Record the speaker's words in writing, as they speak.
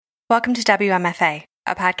Welcome to WMFA,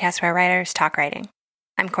 a podcast where writers talk writing.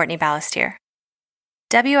 I'm Courtney Balestier.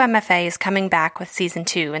 WMFA is coming back with Season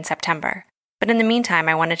 2 in September, but in the meantime,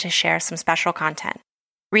 I wanted to share some special content,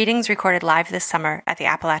 readings recorded live this summer at the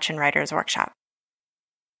Appalachian Writers Workshop.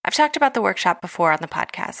 I've talked about the workshop before on the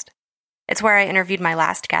podcast. It's where I interviewed my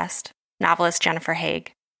last guest, novelist Jennifer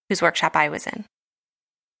Haig, whose workshop I was in.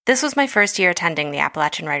 This was my first year attending the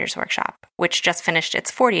Appalachian Writers Workshop, which just finished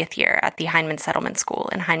its 40th year at the Heinemann Settlement School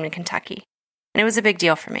in Heinemann, Kentucky, and it was a big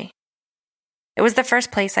deal for me. It was the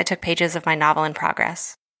first place I took pages of my novel in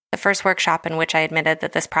progress, the first workshop in which I admitted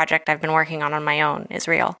that this project I've been working on my own is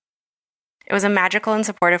real. It was a magical and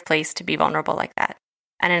supportive place to be vulnerable like that,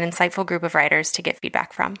 and an insightful group of writers to get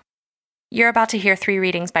feedback from. You're about to hear 3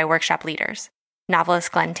 readings by workshop leaders,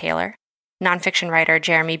 novelist Glenn Taylor, nonfiction writer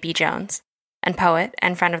Jeremy B. Jones, and poet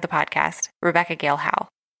and friend of the podcast, Rebecca Gale Howe.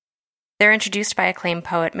 They're introduced by acclaimed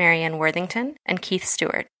poet Marianne Worthington and Keith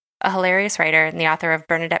Stewart, a hilarious writer and the author of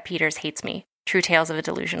Bernadette Peters' Hates Me, True Tales of a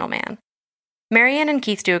Delusional Man. Marianne and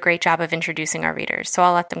Keith do a great job of introducing our readers, so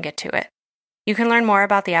I'll let them get to it. You can learn more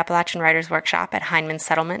about the Appalachian Writers Workshop at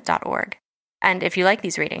heinemannsettlement.org. And if you like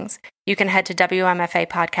these readings, you can head to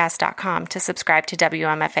WMFApodcast.com to subscribe to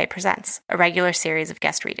WMFA Presents, a regular series of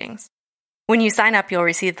guest readings. When you sign up, you'll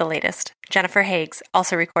receive the latest, Jennifer Haig's,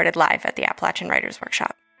 also recorded live at the Appalachian Writers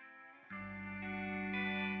Workshop.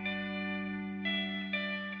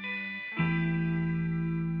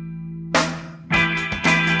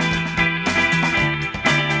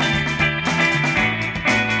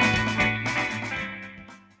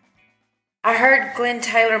 I heard Glenn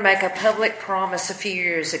Taylor make a public promise a few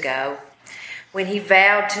years ago when he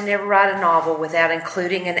vowed to never write a novel without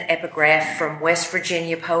including an epigraph from West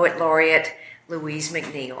Virginia poet laureate Louise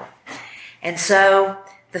McNeill. And so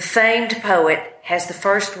the famed poet has the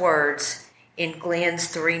first words in Glenn's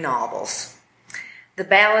 3 novels. The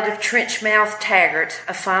Ballad of Trenchmouth Taggart,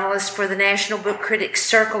 a finalist for the National Book Critics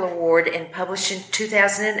Circle Award and published in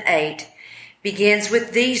 2008, begins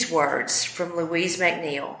with these words from Louise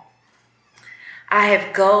McNeill. I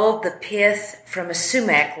have gulled the pith from a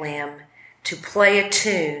sumac limb to play a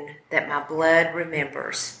tune that my blood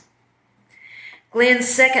remembers. Glenn's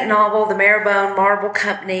second novel, The Marrowbone Marble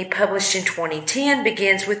Company, published in 2010,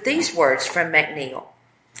 begins with these words from McNeill.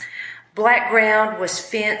 Black ground was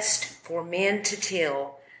fenced for men to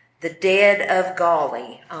till, the dead of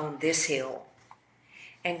Gawley on this hill.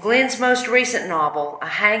 And Glenn's most recent novel, A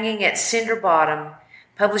Hanging at Cinder Bottom,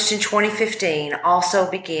 published in 2015, also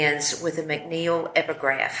begins with a McNeill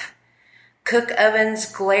epigraph. Cook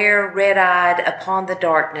ovens glare red-eyed upon the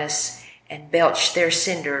darkness and belch their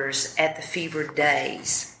cinders at the fevered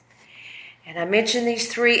days. And I mention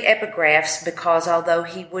these 3 epigraphs because although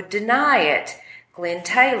he would deny it, Glenn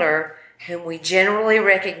Taylor, whom we generally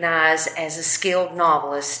recognize as a skilled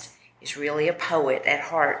novelist, is really a poet at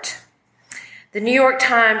heart. The New York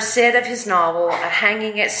Times said of his novel, A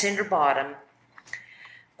Hanging at Cinder Bottom,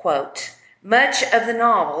 quote, much of the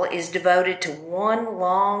novel is devoted to one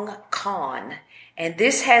long con, and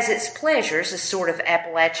this has its pleasures, a sort of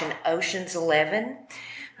Appalachian Ocean's 11.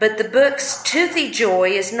 But the book's toothy joy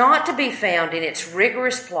is not to be found in its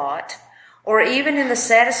rigorous plot, or even in the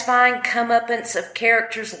satisfying comeuppance of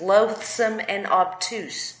characters loathsome and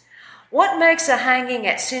obtuse. What makes A Hanging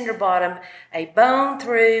at Cinder Bottom a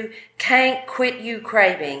bone-through, can't-quit-you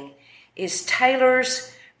craving is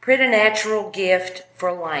Taylor's preternatural gift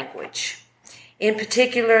for language. In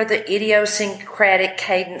particular, the idiosyncratic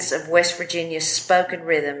cadence of West Virginia's spoken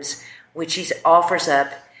rhythms, which he offers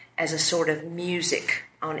up as a sort of music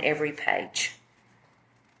on every page.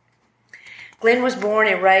 Glenn was born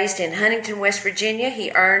and raised in Huntington, West Virginia. He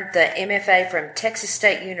earned the MFA from Texas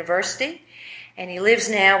State University, and he lives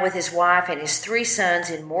now with his wife and his 3 sons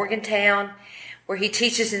in Morgantown, where he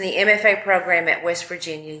teaches in the MFA program at West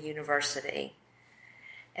Virginia University.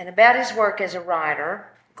 And about his work as a writer,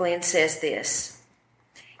 Glenn says this,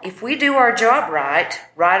 if we do our job right,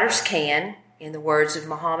 writers can, in the words of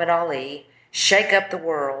Muhammad Ali, shake up the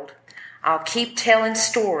world. I'll keep telling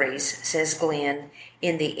stories, says Glenn.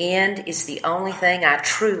 In the end is the only thing I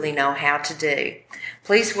truly know how to do.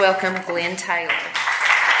 Please welcome Glenn Taylor.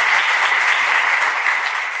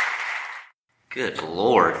 Good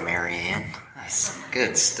Lord, Marianne. That's some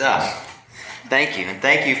good stuff. Thank you, and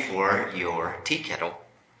thank you for your tea kettle.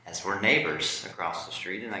 As we're neighbors across the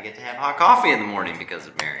street, and I get to have hot coffee in the morning because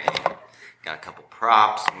of Marianne. Got a couple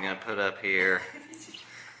props I'm going to put up here.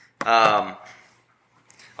 All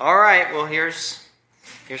right, well, here's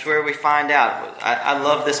where we find out. I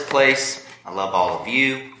love this place. I love all of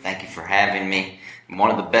you. Thank you for having me. And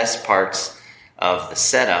one of the best parts of the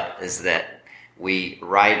setup is that we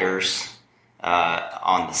writers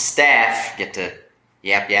on the staff get to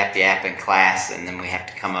yap in class, and then we have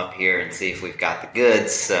to come up here and see if we've got the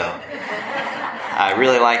goods. So I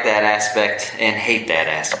really like that aspect and hate that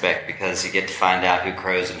aspect because you get to find out who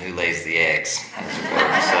crows and who lays the eggs, as it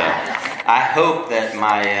were. So I hope that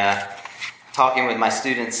my talking with my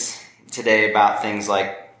students today about things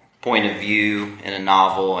like point of view in a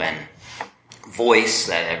novel and voice,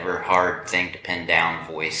 that ever hard thing to pin down,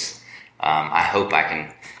 voice, I hope I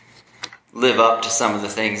can live up to some of the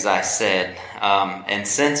things I said. And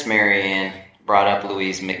since Marianne brought up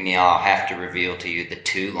Louise McNeill, I'll have to reveal to you the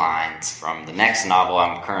 2 lines from the next novel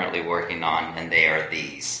I'm currently working on, and they are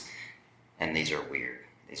these. And these are weird.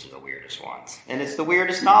 These are the weirdest ones. And it's the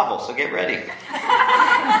weirdest novel, so get ready.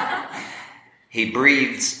 He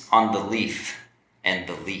breathes on the leaf, and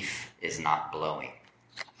the leaf is not blowing.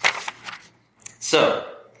 So,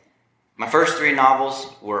 my first 3 novels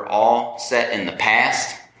were all set in the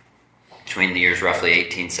past, between the years roughly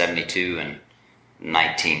 1872 and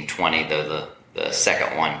 1920, though the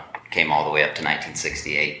second one came all the way up to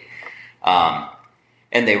 1968.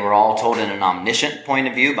 And they were all told in an omniscient point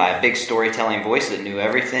of view by a big storytelling voice that knew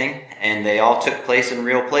everything, and they all took place in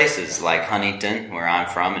real places like Huntington, where I'm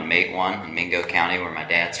from, and Matewan, and Mingo County, where my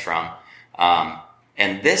dad's from.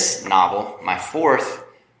 And this novel, my 4th,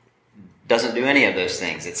 doesn't do any of those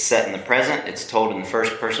things. It's set in the present, it's told in the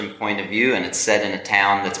first-person point of view, and it's set in a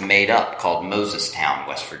town that's made up called Mosestown,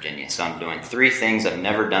 West Virginia. So I'm doing 3 things I've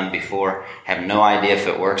never done before, have no idea if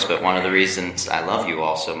it works, but one of the reasons I love you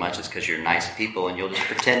all so much is because you're nice people, and you'll just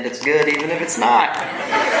pretend it's good even if it's not.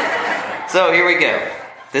 So here we go.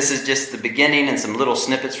 This is just the beginning and some little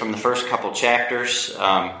snippets from the first couple chapters,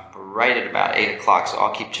 right at about 8 o'clock, so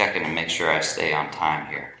I'll keep checking and make sure I stay on time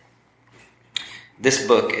here. This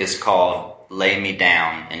book is called Lay Me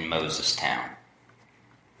Down in Mosestown.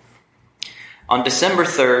 On December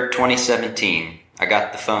 3rd, 2017, I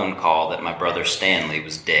got the phone call that my brother Stanley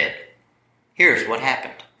was dead. Here's what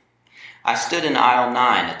happened. I stood in aisle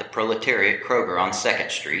 9 at the Proletariat Kroger on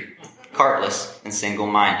 2nd Street, cartless and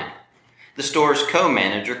single-minded. The store's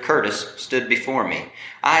co-manager, Curtis, stood before me.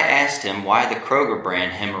 I asked him why the Kroger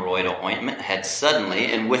brand hemorrhoid ointment had suddenly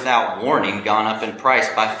and without warning gone up in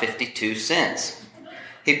price by 52 cents.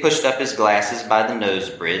 He pushed up his glasses by the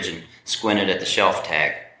nose bridge and squinted at the shelf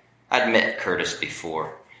tag. I'd met Curtis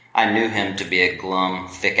before. I knew him to be a glum,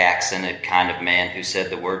 thick-accented kind of man who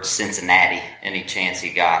said the word Cincinnati any chance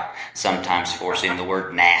he got, sometimes forcing the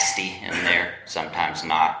word nasty in there, sometimes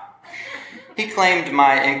not. He claimed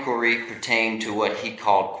my inquiry pertained to what he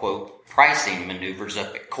called, quote, pricing maneuvers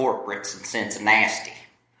up at corporates in Cincinnati.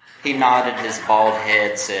 He nodded his bald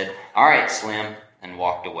head, said, "All right, Slim," and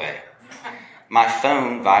walked away. My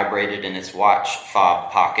phone vibrated in its watch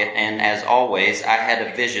fob pocket, and as always, I had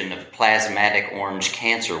a vision of plasmatic orange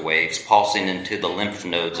cancer waves pulsing into the lymph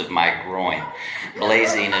nodes of my groin,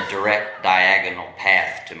 blazing a direct diagonal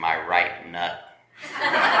path to my right nut.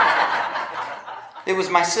 It was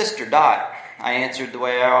my sister, Dot. I answered the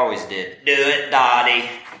way I always did. "Do it, Dottie."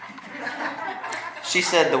 She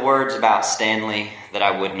said the words about Stanley that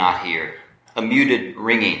I would not hear. A muted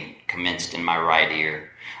ringing commenced in my right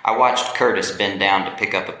ear. I watched Curtis bend down to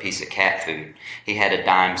pick up a piece of cat food. He had a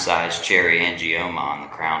dime-sized cherry angioma on the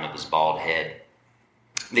crown of his bald head.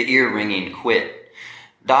 The ear ringing quit.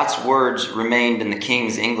 Dot's words remained in the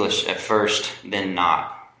King's English at first, then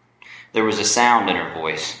not. There was a sound in her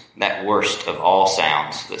voice, that worst of all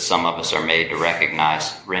sounds that some of us are made to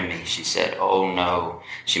recognize. "Remy," she said. "Oh, no."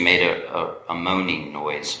 She made a moaning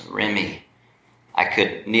noise. "Remy." I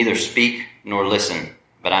could neither speak nor listen,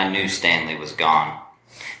 but I knew Stanley was gone.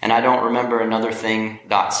 And I don't remember another thing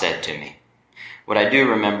Dot said to me. What I do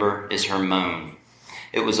remember is her moan.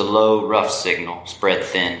 It was a low, rough signal, spread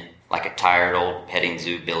thin, like a tired old petting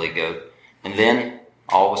zoo billy goat. And then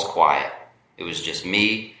all was quiet. It was just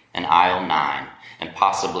me and aisle 9, and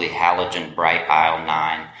possibly halogen bright aisle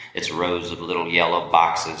 9, its rows of little yellow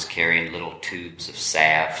boxes carrying little tubes of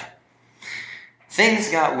salve. Things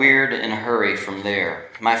got weird in a hurry from there.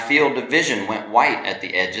 My field of vision went white at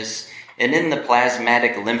the edges, and in the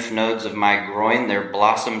plasmatic lymph nodes of my groin there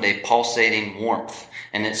blossomed a pulsating warmth,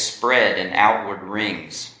 and it spread in outward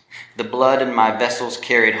rings. The blood in my vessels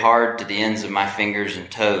carried hard to the ends of my fingers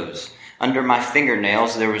and toes. Under my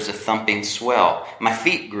fingernails there was a thumping swell. My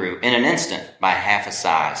feet grew in an instant by half a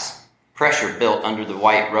size. Pressure built under the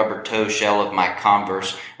white rubber toe shell of my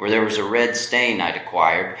Converse, where there was a red stain I'd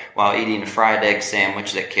acquired while eating a fried egg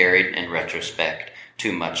sandwich that carried, in retrospect,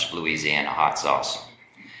 too much Louisiana hot sauce.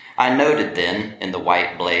 I noted then, in the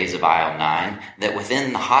white blaze of aisle 9, that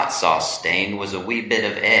within the hot sauce stain was a wee bit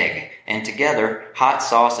of egg, and together hot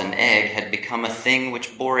sauce and egg had become a thing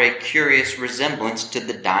which bore a curious resemblance to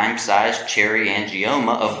the dime-sized cherry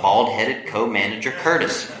angioma of bald-headed co-manager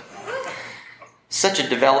Curtis. Such a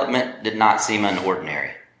development did not seem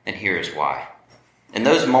unordinary, and here is why. In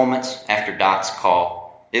those moments after Dot's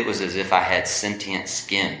call, it was as if I had sentient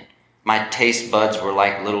skin. My taste buds were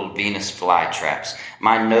like little Venus flytraps.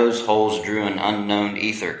 My nose holes drew an unknown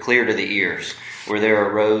ether clear to the ears, where there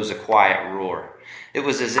arose a quiet roar. It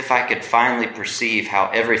was as if I could finally perceive how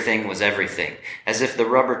everything was everything, as if the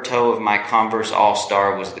rubber toe of my Converse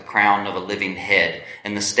All-Star was the crown of a living head,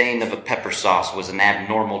 and the stain of a pepper sauce was an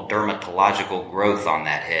abnormal dermatological growth on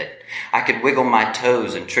that head. I could wiggle my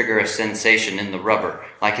toes and trigger a sensation in the rubber,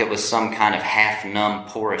 like it was some kind of half-numb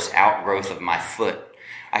porous outgrowth of my foot.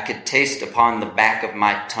 I could taste upon the back of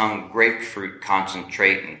my tongue grapefruit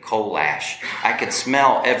concentrate and coal ash. I could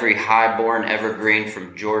smell every high-born evergreen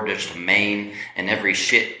from Georgia to Maine and every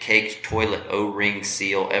shit-caked toilet O-ring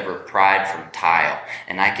seal ever pried from tile,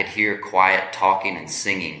 and I could hear quiet talking and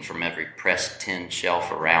singing from every pressed tin shelf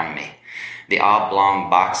around me. The oblong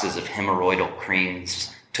boxes of hemorrhoidal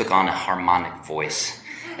creams took on a harmonic voice,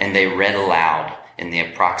 and they read aloud in the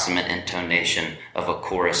approximate intonation of a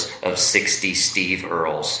chorus of 60 Steve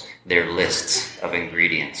Earles, their lists of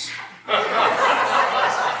ingredients.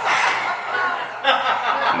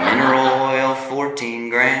 Mineral oil, 14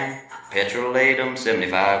 gram. Petrolatum,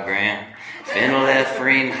 75 gram.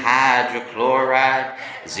 Phenylephrine hydrochloride,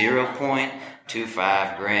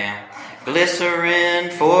 0.25 gram.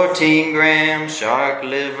 Glycerin, 14 gram. Shark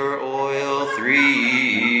liver oil,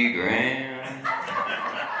 3 gram.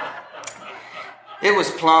 It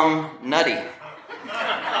was plumb nutty.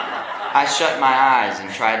 I shut my eyes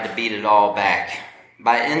and tried to beat it all back.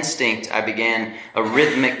 By instinct, I began a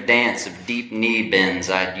rhythmic dance of deep knee bends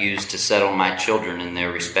I'd used to settle my children in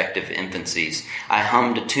their respective infancies. I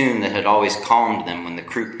hummed a tune that had always calmed them when the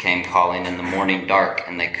croup came calling in the morning dark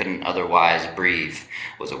and they couldn't otherwise breathe.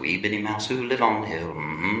 Was a wee bitty mouse who lived on the hill.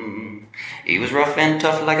 Mm-hmm. He was rough and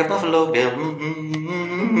tough like a buffalo bill.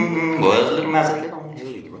 Mm-hmm. Was a little mouse that lived on the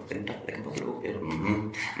hill. He was rough and tough like a buffalo bill. Mm-hmm.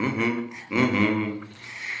 Mm-hmm. Mm-hmm.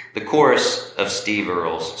 The chorus of Steve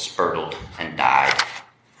Earles spurtled and died.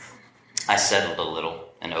 I settled a little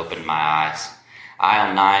and opened my eyes.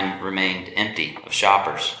 Aisle 9 remained empty of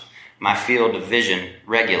shoppers. My field of vision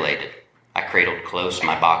regulated. I cradled close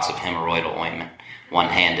my box of hemorrhoidal ointment,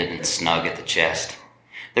 one-handed and snug at the chest.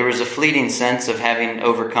 There was a fleeting sense of having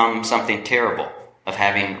overcome something terrible, of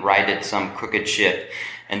having righted some crooked ship,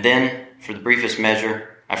 and then, for the briefest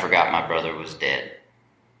measure, I forgot my brother was dead.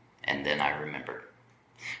 And then I remembered.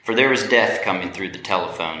 For there was death coming through the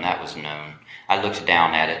telephone, that was known. I looked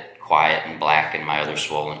down at it, quiet and black in my other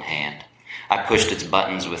swollen hand. I pushed its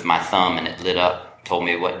buttons with my thumb and it lit up, told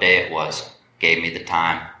me what day it was, gave me the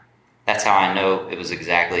time. That's how I know it was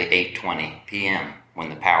exactly 8:20 p.m. when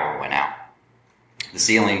the power went out. The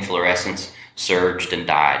ceiling fluorescence surged and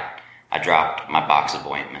died. I dropped my box of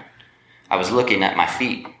ointment. I was looking at my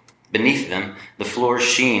feet. Beneath them, the floor's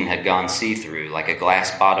sheen had gone see-through like a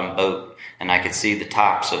glass-bottomed boat, and I could see the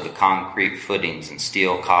tops of the concrete footings and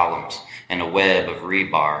steel columns, and a web of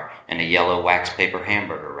rebar and a yellow wax paper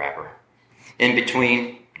hamburger wrapper. In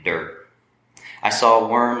between, dirt. I saw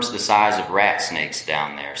worms the size of rat snakes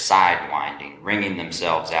down there, sidewinding, wringing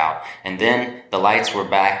themselves out, and then the lights were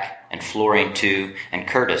back and flooring too, and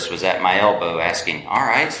Curtis was at my elbow asking, "All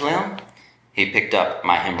right, Slim?" He picked up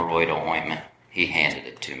my hemorrhoidal ointment. He handed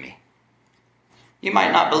it to me. You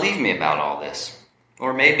might not believe me about all this.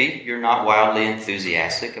 Or maybe you're not wildly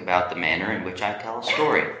enthusiastic about the manner in which I tell a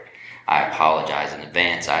story. I apologize in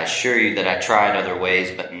advance. I assure you that I tried other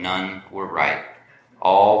ways, but none were right.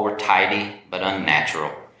 All were tidy, but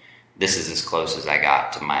unnatural. This is as close as I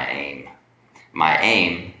got to my aim. My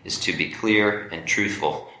aim is to be clear and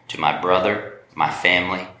truthful to my brother, my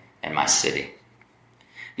family, and my city.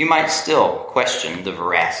 You might still question the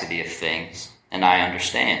veracity of things, and I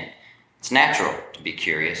understand. It's natural to be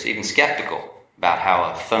curious, even skeptical, about how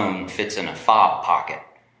a phone fits in a fob pocket,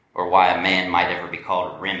 or why a man might ever be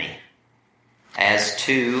called Remy. As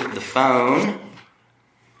to the phone,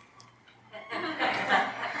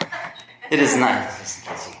 it is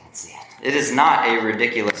not a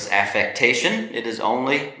ridiculous affectation. It is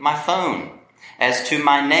only my phone. As to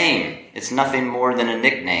my name, it's nothing more than a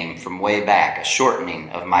nickname from way back, a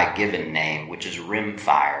shortening of my given name, which is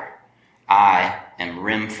Rimfire. I am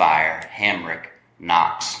Rimfire Hamrick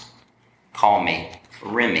Knox. Call me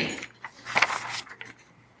Remy.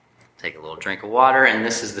 Take a little drink of water, and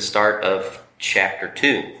this is the start of Chapter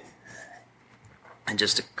 2. And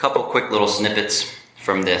just a couple quick little snippets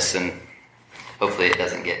from this, and hopefully it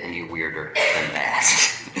doesn't get any weirder than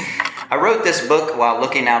that. I wrote this book while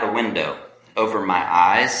looking out a window. Over my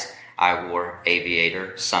eyes, I wore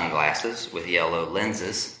aviator sunglasses with yellow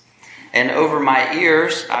lenses. And over my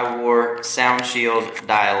ears, I wore Sound Shield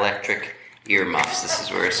dielectric earmuffs. This is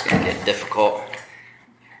where it's going to get difficult.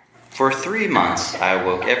 For 3 months, I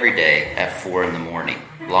awoke every day at 4 in the morning,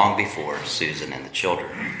 long before Susan and the children.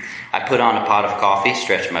 I put on a pot of coffee,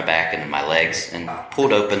 stretched my back and my legs, and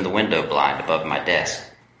pulled open the window blind above my desk.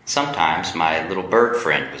 Sometimes my little bird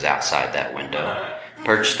friend was outside that window,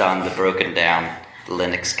 perched on the broken down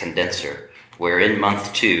Lennox condenser, where in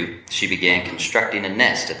month 2 she began constructing a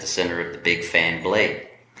nest at the center of the big fan blade.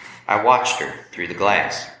 I watched her through the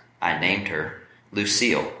glass. I named her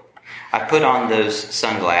Lucille. I put on those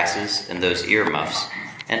sunglasses and those earmuffs,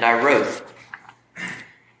 and I wrote,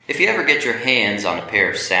 "If you ever get your hands on a pair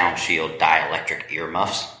of Sound Shield dielectric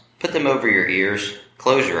earmuffs, put them over your ears,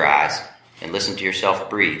 close your eyes, and listen to yourself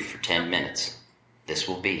breathe for 10 minutes. This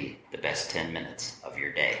will be the best 10 minutes of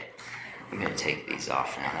your day." I'm going to take these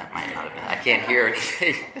off now. That might not have been... I can't hear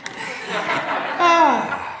anything.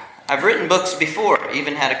 I've written books before.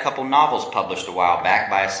 Even had a couple novels published a while back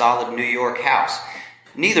by a solid New York house.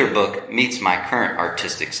 Neither book meets my current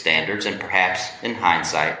artistic standards, and perhaps, in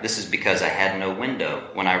hindsight, this is because I had no window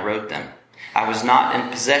when I wrote them. I was not in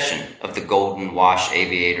possession of the golden wash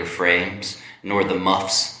aviator frames, nor the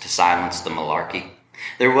muffs to silence the malarkey.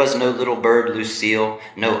 There was no little bird Lucille,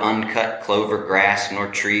 no uncut clover grass, nor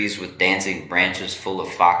trees with dancing branches full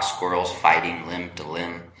of fox squirrels fighting limb to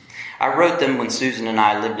limb. I wrote them when Susan and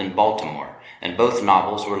I lived in Baltimore, and both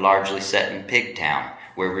novels were largely set in Pigtown,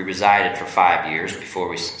 where we resided for 5 years before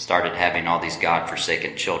we started having all these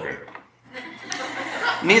godforsaken children.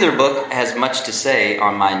 Neither book has much to say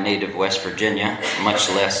on my native West Virginia, much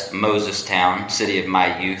less Mosestown, city of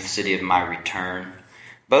my youth, city of my return.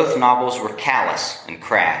 Both novels were callous and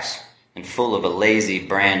crass, and full of a lazy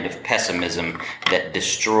brand of pessimism that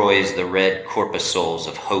destroys the red corpuscles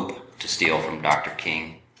of hope, to steal from Dr.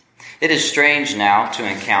 King. It is strange now to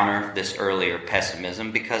encounter this earlier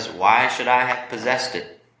pessimism, because why should I have possessed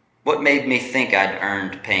it? What made me think I'd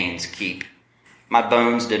earned pain's keep? My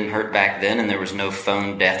bones didn't hurt back then, and there was no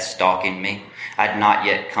phone death stalking me. I'd not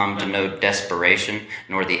yet come to know desperation,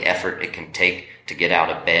 nor the effort it can take to get out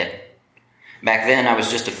of bed. Back then, I was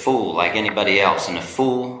just a fool like anybody else, and a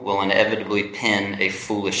fool will inevitably pen a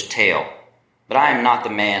foolish tale. But I am not the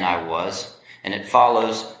man I was, and it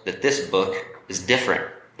follows that this book is different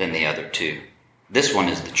than the other two. This one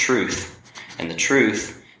is the truth, and the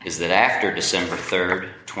truth is that after December 3rd,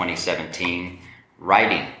 2017,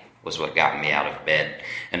 writing was what got me out of bed.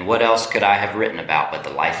 And what else could I have written about but the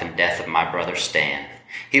life and death of my brother Stan?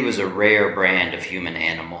 He was a rare brand of human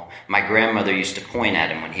animal. My grandmother used to point at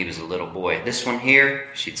him when he was a little boy. "This one here,"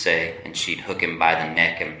 she'd say, and she'd hook him by the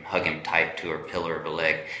neck and hug him tight to her pillar of a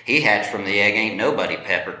leg. "He hatched from the egg ain't nobody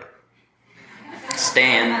peppered."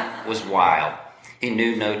 Stan was wild. He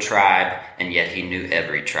knew no tribe, and yet he knew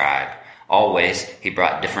every tribe. Always, he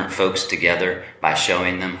brought different folks together by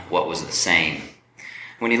showing them what was the same.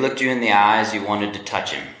 When he looked you in the eyes, you wanted to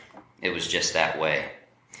touch him. It was just that way.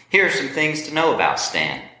 Here are some things to know about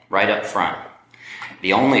Stan, right up front.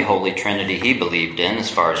 The only holy trinity he believed in,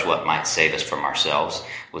 as far as what might save us from ourselves,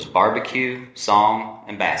 was barbecue, song,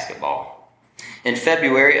 and basketball. In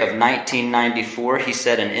February of 1994, he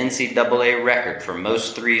set an NCAA record for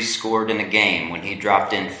most threes scored in a game when he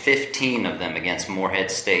dropped in 15 of them against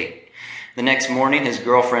Morehead State. The next morning, his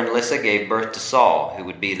girlfriend Lissa gave birth to Saul, who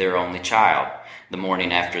would be their only child. The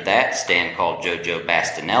morning after that, Stan called JoJo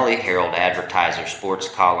Bastinelli, Herald Advertiser sports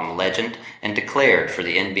column legend, and declared for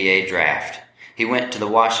the NBA draft. He went to the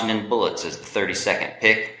Washington Bullets as the 32nd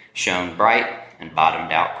pick, shone bright, and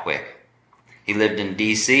bottomed out quick. He lived in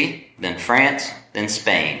D.C., then France, then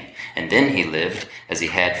Spain, and then he lived, as he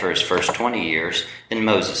had for his first 20 years, in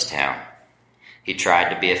Mosestown. He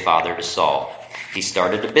tried to be a father to Saul. He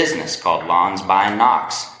started a business called Lawns by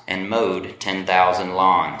Knox and mowed 10,000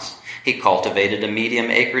 lawns. He cultivated a medium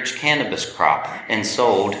acreage cannabis crop and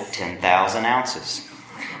sold 10,000 ounces.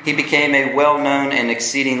 He became a well-known and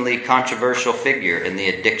exceedingly controversial figure in the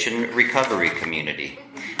addiction recovery community.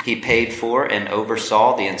 He paid for and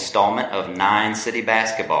oversaw the installment of 9 city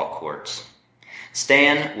basketball courts.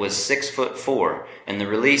 Stan was 6'4", and the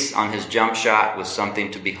release on his jump shot was something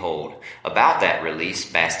to behold. About that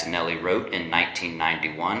release, Bastinelli wrote in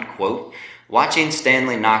 1991, quote, "Watching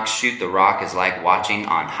Stanley Knox shoot the rock is like watching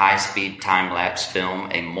on high-speed time-lapse film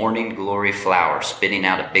a morning glory flower spitting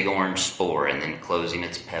out a big orange spore and then closing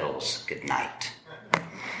its petals good night."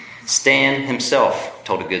 Stan himself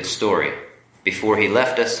told a good story. Before he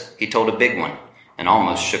left us, he told a big one and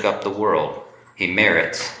almost shook up the world. He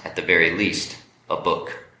merits, at the very least, a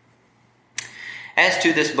book. As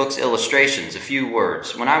to this book's illustrations, a few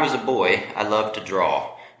words. When I was a boy, I loved to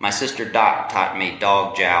draw. My sister Dot taught me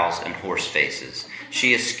dog jowls and horse faces.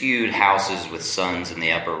 She eschewed houses with suns in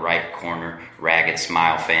the upper right corner, ragged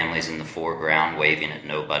smile families in the foreground waving at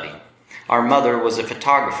nobody. Our mother was a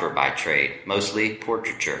photographer by trade, mostly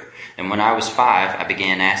portraiture, and when I was 5, I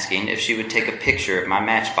began asking if she would take a picture of my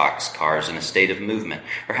Matchbox cars in a state of movement,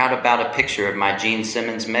 or how about a picture of my Gene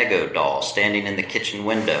Simmons Mego doll standing in the kitchen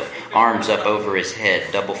window, arms up over his head,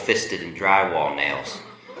 double-fisted in drywall nails.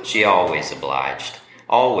 She always obliged.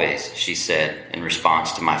 Always, she said, in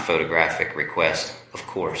response to my photographic request, "Of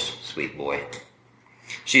course, sweet boy."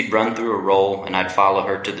 She'd run through a roll, and I'd follow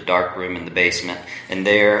her to the dark room in the basement, and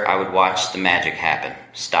there I would watch the magic happen.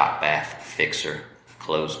 Stop bath, fixer,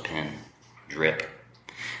 clothespin, drip.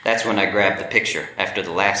 That's when I grabbed the picture, after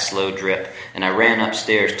the last slow drip, and I ran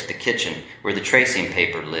upstairs to the kitchen, where the tracing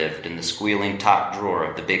paper lived, in the squealing top drawer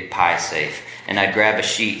of the big pie safe, and I'd grab a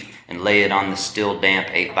sheet and lay it on the still damp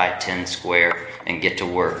 8x10 square, and get to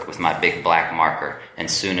work with my big black marker, and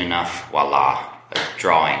soon enough, voila, a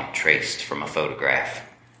drawing traced from a photograph.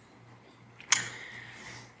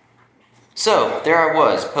 So, there I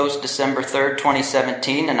was, post December 3rd,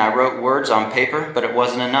 2017, and I wrote words on paper, but it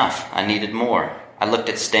wasn't enough. I needed more. I looked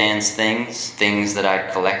at Stan's things that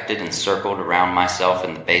I'd collected and circled around myself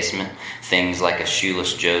in the basement, things like a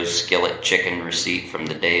Shoeless Joe's skillet chicken receipt from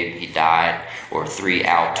the day he died, or 3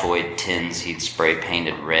 Altoid tins he'd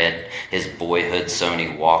spray-painted red, his boyhood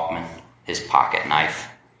Sony Walkman, his pocket knife.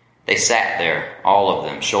 They sat there, all of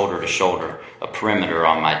them, shoulder to shoulder, a perimeter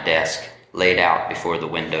on my desk, laid out before the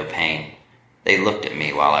window pane. They looked at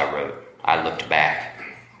me while I wrote. I looked back.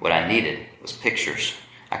 What I needed was pictures.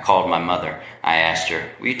 I called my mother. I asked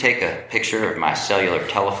her, "Will you take a picture of my cellular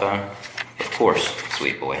telephone?" "Of course,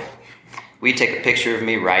 sweet boy." "Will you take a picture of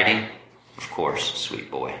me writing?" "Of course,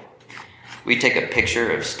 sweet boy." "Will you take a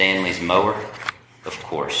picture of Stanley's mower?" "Of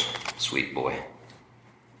course, sweet boy."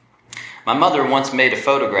 My mother once made a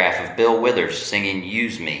photograph of Bill Withers singing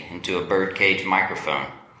 "Use Me" into a birdcage microphone.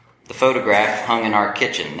 The photograph hung in our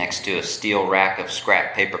kitchen next to a steel rack of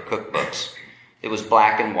scrap paper cookbooks. It was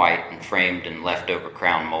black and white and framed in leftover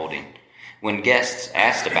crown molding. When guests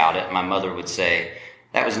asked about it, my mother would say,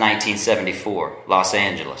 "That was 1974, Los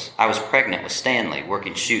Angeles. I was pregnant with Stanley,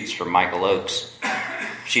 working shoots for Michael Oakes."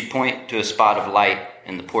 She'd point to a spot of light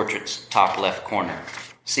in the portrait's top left corner.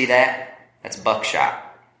 "See that? That's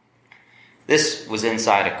buckshot." This was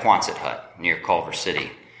inside a Quonset hut near Culver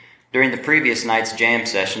City. During the previous night's jam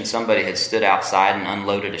session, somebody had stood outside and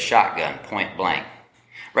unloaded a shotgun, point blank.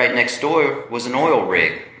 Right next door was an oil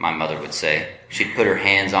rig, my mother would say. She'd put her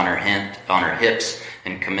hands on her hips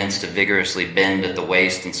and commence to vigorously bend at the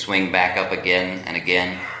waist and swing back up again and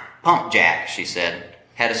again. "Pump jack," she said,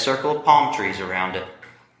 had a circle of palm trees around it.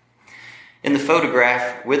 In the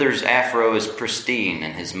photograph, Withers' afro is pristine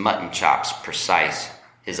and his mutton chops precise.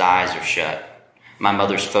 His eyes are shut. My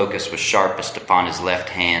mother's focus was sharpest upon his left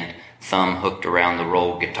hand, thumb hooked around the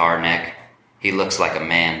rolled guitar neck. He looks like a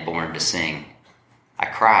man born to sing. I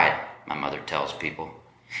cried, my mother tells people.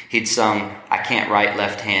 He'd sung "I Can't Write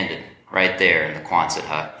Left-Handed" right there in the Quonset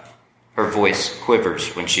hut. Her voice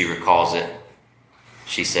quivers when she recalls it.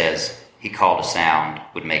 She says, "He called a sound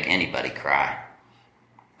would make anybody cry."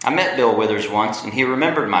 I met Bill Withers once, and he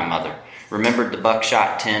remembered my mother, remembered the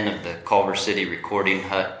buckshot tin of the Culver City recording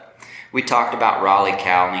hut. We talked about Raleigh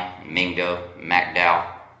County, Mingo, and MacDowell.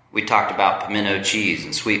 We talked about pimento cheese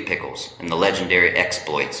and sweet pickles and the legendary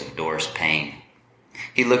exploits of Doris Payne.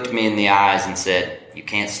 He looked me in the eyes and said, "You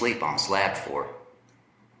can't sleep on slab 4."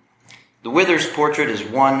 The Withers portrait is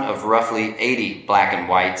one of roughly 80 black and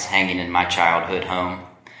whites hanging in my childhood home.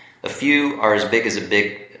 A few are as big as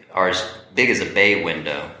a bay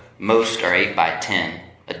window. Most are 8x10,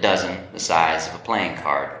 a dozen the size of a playing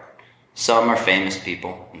card. Some are famous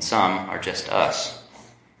people, and some are just us.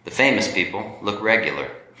 The famous people look regular.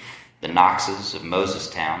 The Knoxes of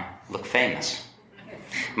Mosestown look famous.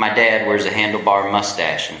 My dad wears a handlebar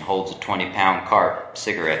mustache and holds a 20-pound carp,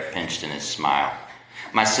 cigarette pinched in his smile.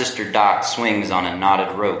 My sister Dot swings on a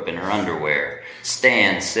knotted rope in her underwear.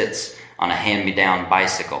 Stan sits on a hand-me-down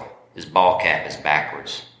bicycle. His ball cap is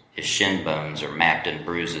backwards. His shin bones are mapped in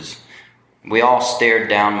bruises. We all stared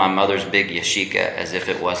down my mother's big yashika as if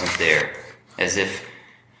it wasn't there, as if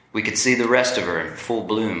we could see the rest of her in full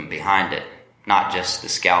bloom behind it, not just the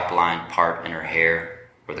scalp-lined part in her hair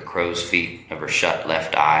or the crow's feet of her shut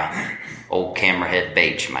left eye. Old Camerahead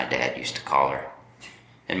Bache, my dad used to call her.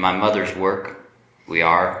 In my mother's work, we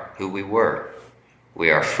are who we were. We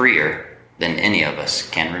are freer than any of us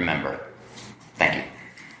can remember. Thank you.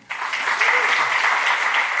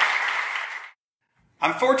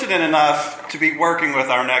 I'm fortunate enough to be working with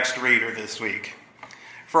our next reader this week.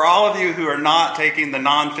 For all of you who are not taking the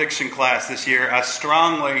nonfiction class this year, I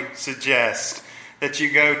strongly suggest that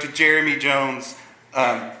you go to Jeremy Jones'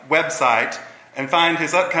 website and find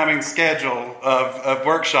his upcoming schedule of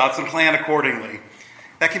workshops and plan accordingly.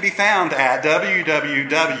 That can be found at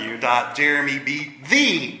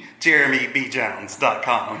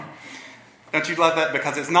www.jeremybjones.com. Don't you love that?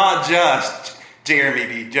 Because it's not just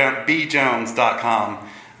jeremybjones.com,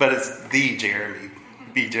 but it's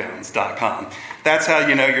thejeremybjones.com. That's how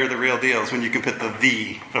you know you're the real deal, is when you can put the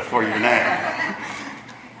 "the" before your name.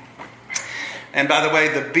 And by the way,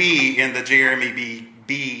 the B in the Jeremy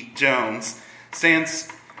B. Jones stands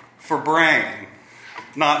for brain,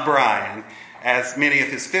 not Brian, as many of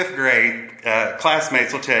his fifth grade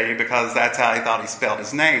classmates will tell you, because that's how he thought he spelled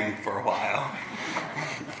his name for a while.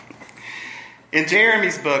 In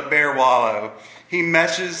Jeremy's book, Bear Wallow, he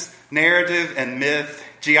meshes narrative and myth,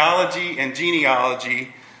 geology and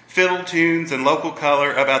genealogy, fiddle tunes and local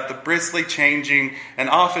color about the briskly changing and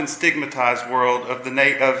often stigmatized world of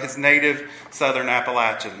his native Southern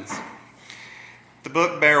Appalachians. The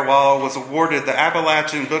book Bear Wallow was awarded the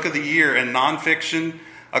Appalachian Book of the Year in Nonfiction,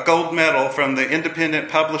 a gold medal from the Independent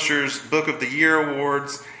Publishers Book of the Year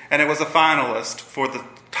Awards, and it was a finalist for the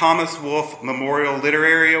Thomas Wolfe Memorial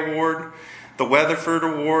Literary Award, the Weatherford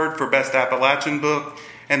Award for Best Appalachian Book,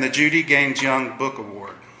 and the Judy Gaines Young Book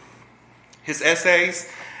Award. His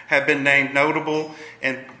essays have been named notable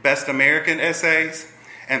in Best American Essays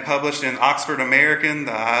and published in Oxford American,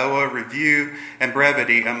 the Iowa Review, and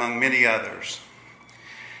Brevity, among many others.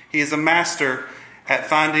 He is a master at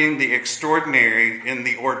finding the extraordinary in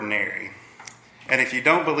the ordinary. And if you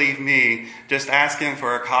don't believe me, just ask him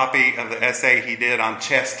for a copy of the essay he did on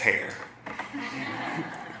chest hair.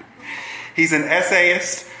 He's an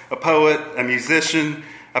essayist, a poet, a musician,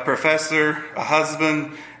 a professor, a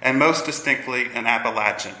husband, and most distinctly, an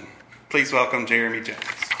Appalachian. Please welcome Jeremy Jones.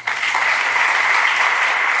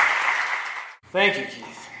 Thank you,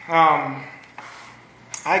 Keith.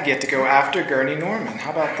 I get to go after Gurney Norman.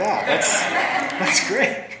 How about that? That's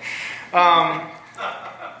great.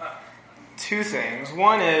 Two things.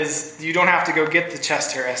 One is you don't have to go get the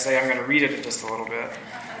chest hair essay. I'm going to read it in just a little bit.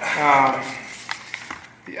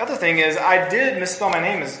 The other thing is I did misspell my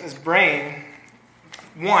name as Brain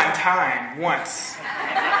once.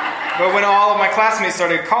 But when all of my classmates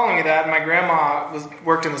started calling me that, my grandma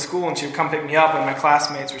worked in the school and she would come pick me up, and my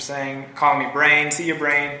classmates were calling me Brain, see you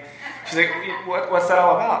Brain. She's like, what's that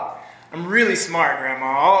all about? I'm really smart, Grandma.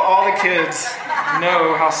 All the kids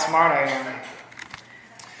know how smart I am.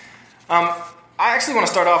 I actually want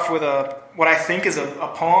to start off with what I think is a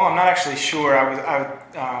poem. I'm not actually sure.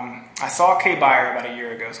 I saw Kay Beyer about a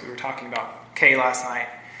year ago, so we were talking about Kay last night.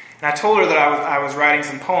 And I told her that I was writing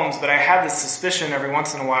some poems, but I had this suspicion every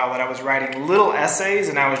once in a while that I was writing little essays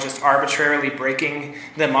and I was just arbitrarily breaking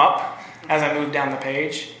them up as I moved down the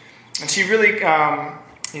page. And she really,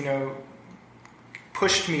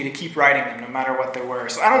 pushed me to keep writing them no matter what they were.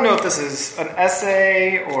 So I don't know if this is an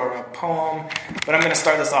essay or a poem, but I'm going to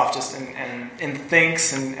start this off just in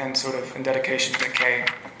thanks and sort of in dedication to Kay.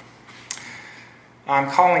 I'm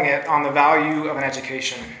calling it On the Value of an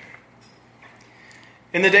Education.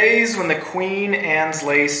 In the days when the Queen Anne's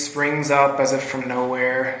lace springs up as if from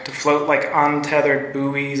nowhere to float like untethered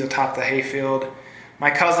buoys atop the hayfield, my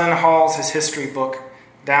cousin hauls his history book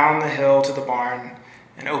down the hill to the barn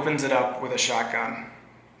and opens it up with a shotgun.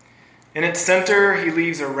 In its center, he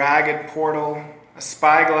leaves a ragged portal, a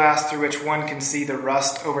spyglass through which one can see the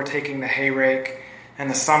rust overtaking the hayrake and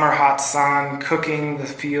the summer-hot sun cooking the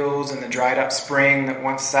fields in the dried-up spring that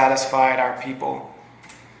once satisfied our people.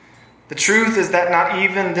 The truth is that not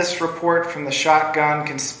even this report from the shotgun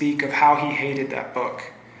can speak of how he hated that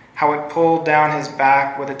book, how it pulled down his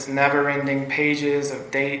back with its never-ending pages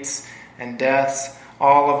of dates and deaths,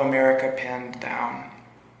 all of America penned down.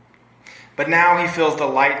 But now he feels the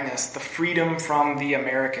lightness, the freedom from the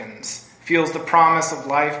Americans, feels the promise of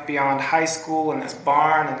life beyond high school in this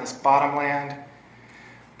barn and this bottomland.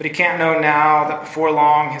 But he can't know now that before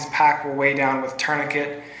long his pack will weigh down with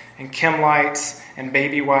tourniquet and chem lights and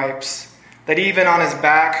baby wipes, that even on his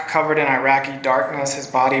back, covered in Iraqi darkness, his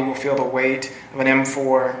body will feel the weight of an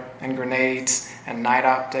M4 and grenades and night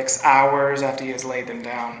optics hours after he has laid them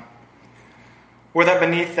down. Or that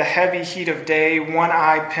beneath the heavy heat of day, one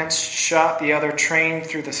eye pinched shut, the other trained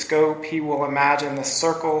through the scope, he will imagine the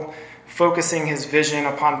circle, focusing his vision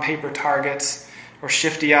upon paper targets, or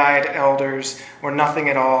shifty-eyed elders, or nothing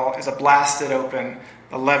at all, as a blasted open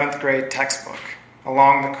 11th grade textbook,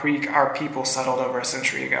 Along the creek, our people settled over a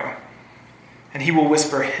century ago. And he will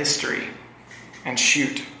whisper history and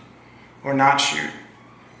shoot or not shoot,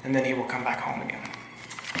 and then he will come back home again.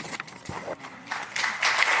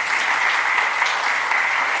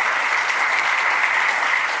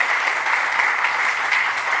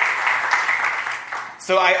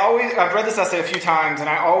 So I've read this essay a few times, and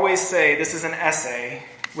I always say this is an essay,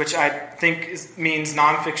 which I think means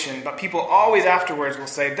nonfiction, but people always afterwards will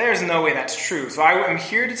say, there's no way that's true. So I am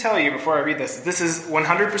here to tell you before I read this is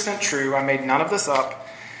 100% true. I made none of this up.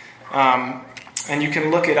 And you can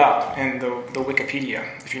look it up in the Wikipedia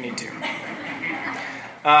if you need to.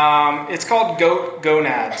 It's called Goat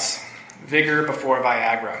Gonads, Vigor Before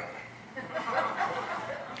Viagra.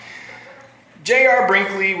 J.R.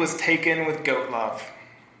 Brinkley was taken with goat love.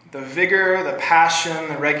 The vigor, the passion,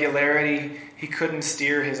 the regularity, he couldn't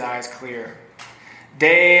steer his eyes clear.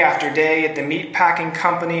 Day after day at the meat-packing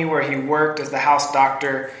company where he worked as the house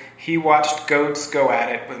doctor, he watched goats go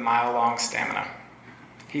at it with mile-long stamina.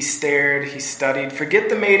 He stared, he studied. Forget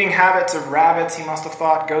the mating habits of rabbits, he must have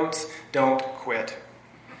thought. Goats don't quit.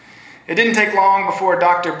 It didn't take long before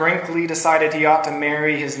Dr. Brinkley decided he ought to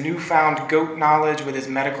marry his newfound goat knowledge with his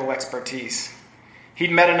medical expertise.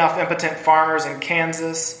 He'd met enough impotent farmers in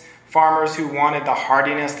Kansas, farmers who wanted the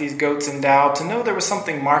hardiness these goats endowed, to know there was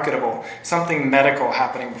something marketable, something medical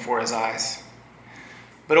happening before his eyes.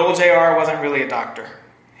 But old JR wasn't really a doctor.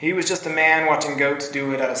 He was just a man watching goats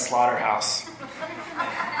do it at a slaughterhouse.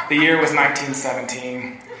 The year was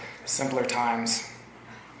 1917, simpler times.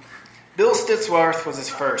 Bill Stitsworth was his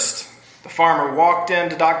first. The farmer walked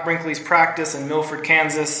into Doc Brinkley's practice in Milford,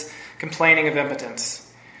 Kansas, complaining of impotence.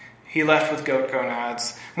 He left with goat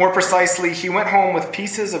gonads. More precisely, he went home with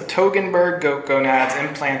pieces of Toggenburg goat gonads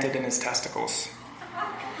implanted in his testicles.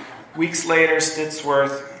 Weeks later,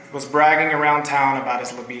 Stitsworth was bragging around town about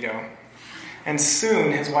his libido. And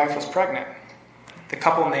soon his wife was pregnant. The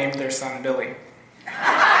couple named their son Billy.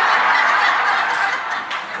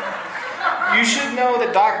 You should know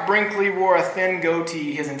that Doc Brinkley wore a thin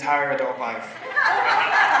goatee his entire adult life.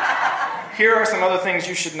 Here are some other things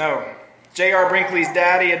you should know. J.R. Brinkley's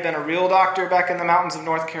daddy had been a real doctor back in the mountains of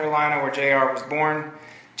North Carolina where J.R. was born.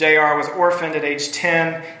 J.R. was orphaned at age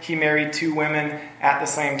 10. He married 2 women at the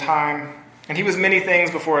same time. And he was many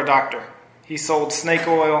things before a doctor. He sold snake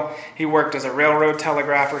oil. He worked as a railroad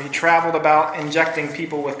telegrapher. He traveled about injecting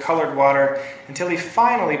people with colored water until he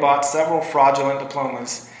finally bought several fraudulent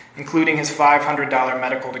diplomas, including his $500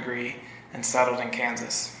 medical degree, and settled in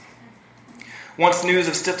Kansas. Once news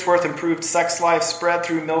of Stitsworth's improved sex life spread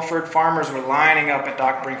through Milford, farmers were lining up at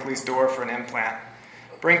Doc Brinkley's door for an implant.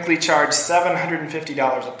 Brinkley charged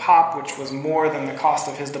 $750 a pop, which was more than the cost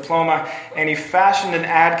of his diploma, and he fashioned an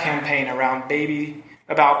ad campaign around baby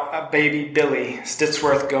Billy,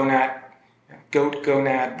 Stitsworth goat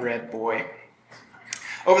gonad bred boy.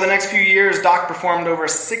 Over the next few years, Doc performed over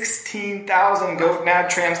 16,000 goat nad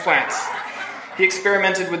transplants. He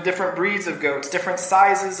experimented with different breeds of goats, different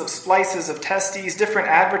sizes of splices of testes, different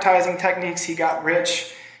advertising techniques. He got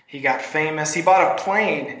rich. He got famous. He bought a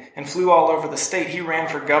plane and flew all over the state. He ran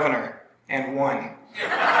for governor and won.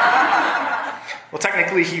 Well,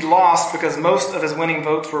 technically, he lost because most of his winning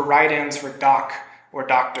votes were write-ins for Doc or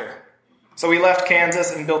Doctor. So he left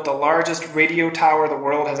Kansas and built the largest radio tower the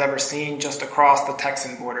world has ever seen just across the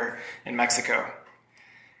Texan border in Mexico.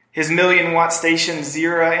 His 1,000,000-watt station,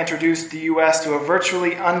 Zira, introduced the U.S. to a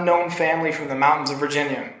virtually unknown family from the mountains of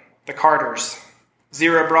Virginia, the Carters.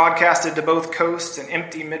 Zira broadcasted to both coasts and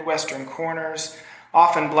empty Midwestern corners,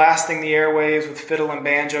 often blasting the airwaves with fiddle and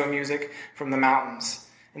banjo music from the mountains.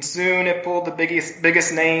 And soon it pulled the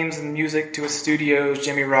biggest names in music to its studios: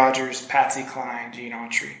 Jimmie Rodgers, Patsy Cline, Gene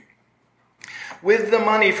Autry. With the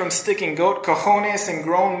money from sticking goat cojones in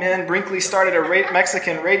grown men, Brinkley started a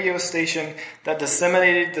Mexican radio station that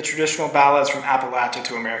disseminated the traditional ballads from Appalachia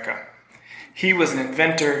to America. He was an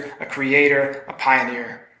inventor, a creator, a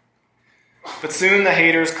pioneer. But soon the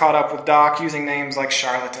haters caught up with Doc, using names like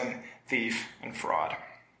charlatan, thief, and fraud.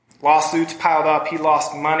 Lawsuits piled up. He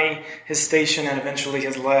lost money, his station, and eventually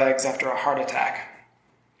his legs after a heart attack.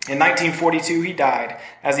 In 1942, he died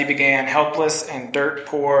as he began, helpless and dirt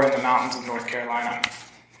poor in the mountains of North Carolina.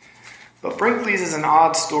 But Brinkley's is an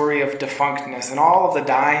odd story of defunctness. In all of the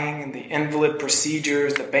dying and the invalid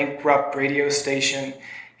procedures, the bankrupt radio station,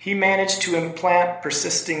 he managed to implant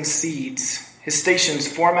persisting seeds. His station's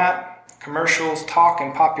format, commercials, talk,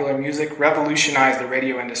 and popular music revolutionized the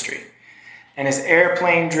radio industry. And his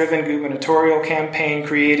airplane-driven gubernatorial campaign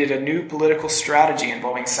created a new political strategy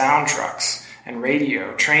involving sound trucks and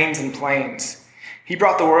radio, trains and planes. He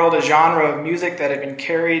brought the world a genre of music that had been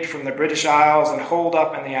carried from the British Isles and holed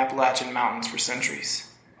up in the Appalachian Mountains for centuries.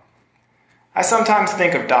 I sometimes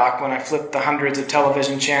think of Doc when I flip the hundreds of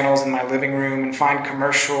television channels in my living room and find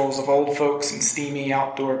commercials of old folks in steamy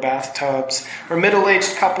outdoor bathtubs or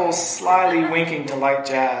middle-aged couples slyly winking to light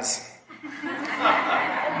jazz.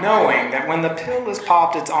 Knowing that when the pill is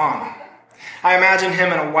popped, it's on. I imagine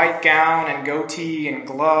him in a white gown and goatee and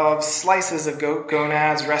gloves, slices of goat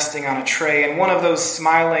gonads resting on a tray, and one of those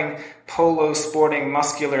smiling, polo-sporting,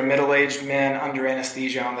 muscular, middle-aged men under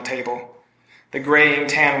anesthesia on the table. The graying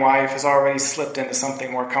tan wife has already slipped into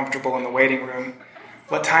something more comfortable in the waiting room.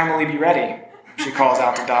 "What time will he be ready?" she calls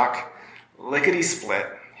out to Doc. "Lickety-split,"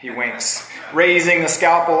 he winks. Raising the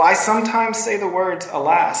scalpel, I sometimes say the words,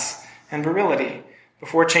 "alas," and "virility,"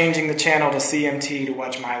 before changing the channel to CMT to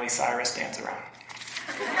watch Miley Cyrus dance around.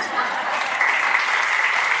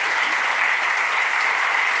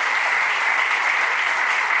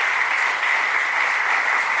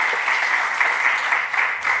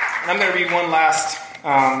 And I'm going to read one last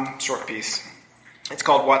short piece. It's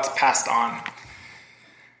called What's Passed On.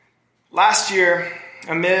 Last year,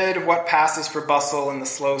 amid what passes for bustle in the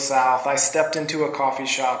slow South, I stepped into a coffee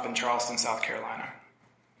shop in Charleston, South Carolina.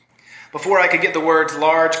 Before I could get the words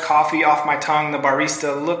large coffee off my tongue, the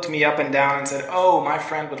barista looked me up and down and said, "Oh, my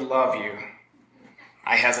friend would love you."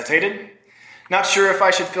 I hesitated. Not sure if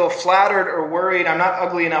I should feel flattered or worried. I'm not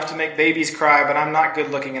ugly enough to make babies cry, but I'm not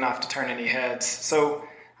good looking enough to turn any heads. So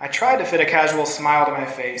I tried to fit a casual smile to my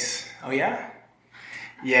face. "Oh, yeah?"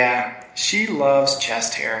 "Yeah, she loves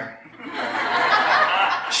chest hair."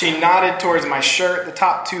 She nodded towards my shirt, the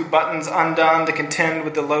top two buttons undone to contend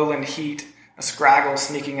with the lowland heat, a scraggle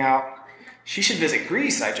sneaking out. "She should visit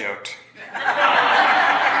Greece," I joked.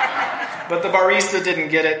 But the barista didn't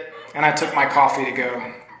get it, and I took my coffee to go.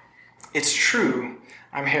 It's true,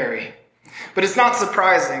 I'm hairy. But it's not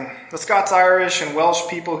surprising. The Scots-Irish and Welsh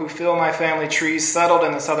people who fill my family trees settled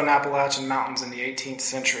in the southern Appalachian Mountains in the 18th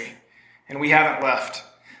century, and we haven't left.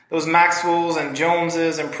 Those Maxwells and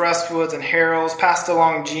Joneses and Prestwoods and Harrells passed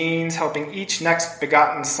along genes, helping each next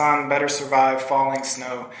begotten son better survive falling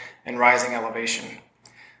snow and rising elevation.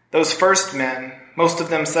 Those first men, most of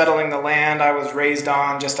them settling the land I was raised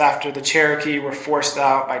on just after the Cherokee were forced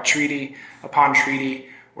out by treaty upon treaty,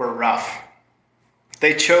 were rough.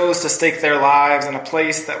 They chose to stake their lives in a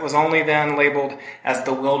place that was only then labeled as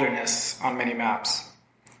the wilderness on many maps.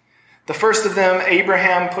 The first of them,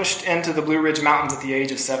 Abraham, pushed into the Blue Ridge Mountains at the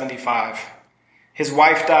age of 75. His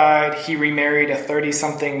wife died. He remarried a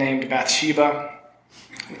 30-something named Bathsheba,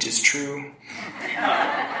 which is true,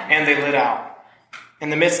 and they lit out. In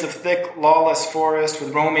the midst of thick, lawless forest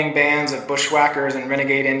with roaming bands of bushwhackers and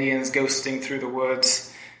renegade Indians ghosting through the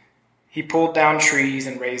woods, he pulled down trees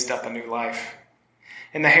and raised up a new life.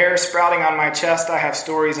 In the hair sprouting on my chest, I have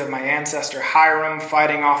stories of my ancestor Hiram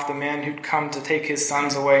fighting off the men who'd come to take his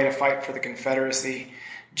sons away to fight for the Confederacy,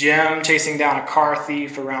 Jim chasing down a car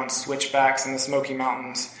thief around switchbacks in the Smoky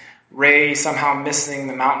Mountains, Ray somehow missing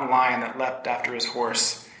the mountain lion that leapt after his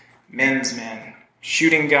horse, men's men,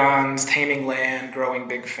 shooting guns, taming land, growing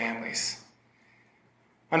big families.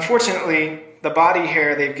 Unfortunately, the body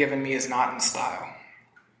hair they've given me is not in style.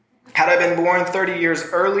 Had I been born 30 years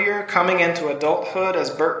earlier, coming into adulthood as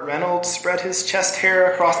Burt Reynolds spread his chest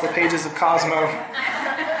hair across the pages of Cosmo,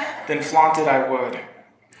 then flaunt it I would.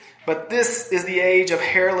 But this is the age of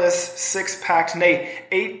hairless, six-packed, nay,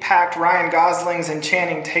 eight-packed Ryan Goslings and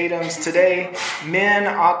Channing Tatums. Today, men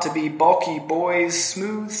ought to be bulky boys,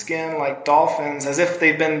 smooth skin like dolphins, as if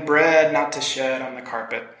they've been bred not to shed on the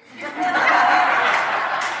carpet.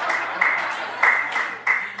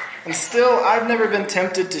 And still, I've never been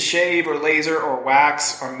tempted to shave or laser or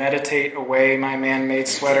wax or meditate away my man-made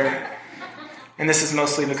sweater. And this is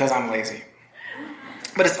mostly because I'm lazy.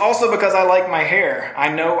 But it's also because I like my hair. I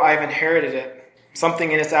know I've inherited it.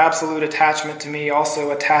 Something in its absolute attachment to me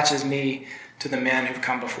also attaches me to the men who've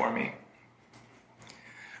come before me.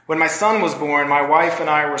 When my son was born, my wife and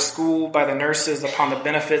I were schooled by the nurses upon the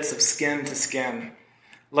benefits of skin to skin,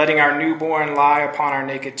 letting our newborn lie upon our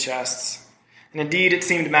naked chests. And indeed, it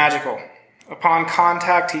seemed magical. Upon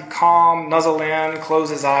contact, he'd calm, nuzzle in, close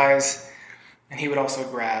his eyes, and he would also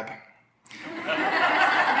grab.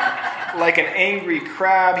 Like an angry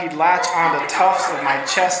crab, he'd latch onto tufts of my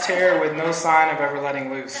chest hair with no sign of ever letting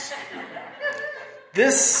loose.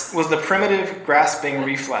 This was the primitive grasping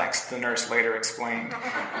reflex, the nurse later explained.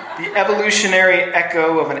 The evolutionary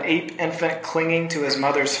echo of an ape infant clinging to his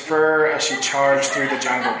mother's fur as she charged through the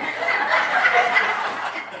jungle.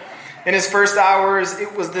 In his first hours,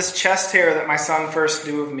 it was this chest hair that my son first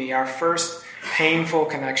knew of me, our first painful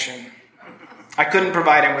connection. I couldn't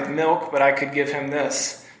provide him with milk, but I could give him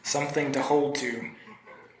this, something to hold to.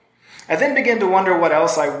 I then began to wonder what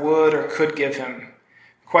else I would or could give him.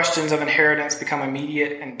 Questions of inheritance become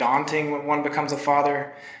immediate and daunting when one becomes a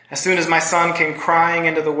father. As soon as my son came crying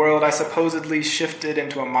into the world, I supposedly shifted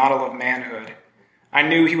into a model of manhood. I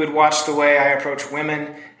knew he would watch the way I approach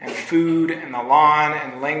women and food and the lawn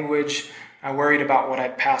and language. I worried about what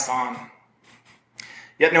I'd pass on.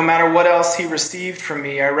 Yet no matter what else he received from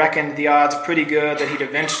me, I reckoned the odds pretty good that he'd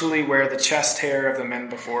eventually wear the chest hair of the men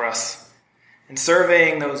before us. In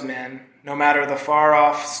surveying those men, no matter the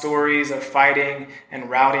far-off stories of fighting and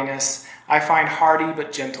rowdiness, I find hardy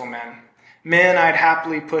but gentle men. Men I'd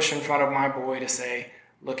happily push in front of my boy to say,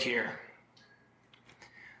 "Look here."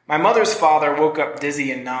 My mother's father woke up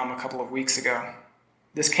dizzy and numb a couple of weeks ago.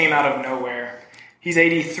 This came out of nowhere. He's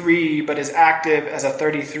 83, but as active as a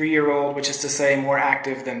 33-year-old, which is to say more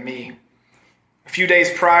active than me. A few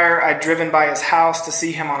days prior, I'd driven by his house to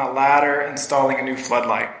see him on a ladder installing a new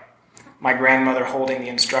floodlight, my grandmother holding the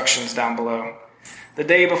instructions down below. The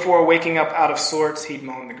day before waking up out of sorts, he'd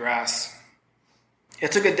mown the grass.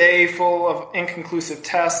 It took a day full of inconclusive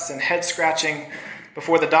tests and head scratching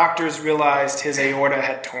before the doctors realized his aorta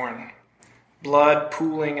had torn, blood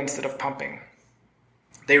pooling instead of pumping.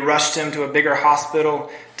 They rushed him to a bigger hospital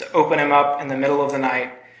to open him up in the middle of the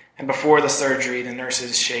night, and before the surgery, the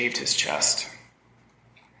nurses shaved his chest.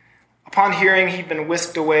 Upon hearing he'd been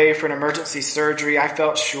whisked away for an emergency surgery, I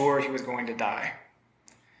felt sure he was going to die.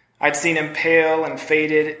 I'd seen him pale and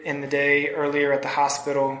faded in the day earlier at the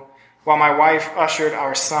hospital, while my wife ushered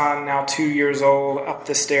our son, now 2 years old, up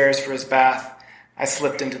the stairs for his bath. I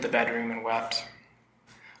slipped into the bedroom and wept.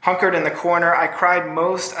 Hunkered in the corner, I cried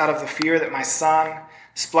most out of the fear that my son,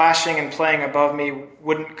 splashing and playing above me,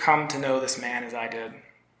 wouldn't come to know this man as I did.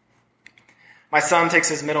 My son takes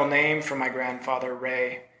his middle name from my grandfather,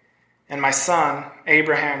 Ray, and my son,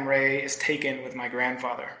 Abraham Ray, is taken with my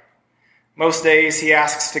grandfather. Most days he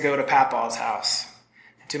asks to go to Papaw's house.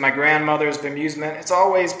 To my grandmother's bemusement, it's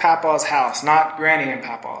always Papaw's house, not Granny and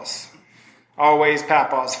Papaw's. Always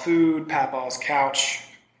Papaw's food, Papaw's couch.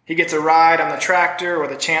 He gets a ride on the tractor or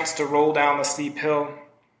the chance to roll down the steep hill.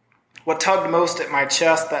 What tugged most at my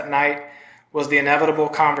chest that night was the inevitable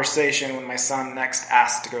conversation when my son next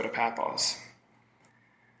asked to go to Papaw's.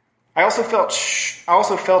 I also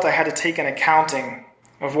felt I had to take an accounting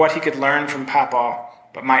of what he could learn from Papaw,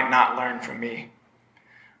 but might not learn from me.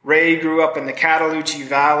 Ray grew up in the Cataloochee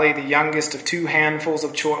Valley, the youngest of 2 handfuls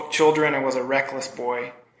of children, and was a reckless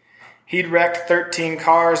boy. He'd wrecked 13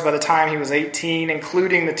 cars by the time he was 18,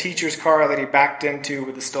 including the teacher's car that he backed into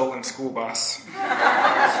with the stolen school bus.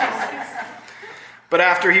 But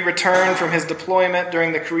after he returned from his deployment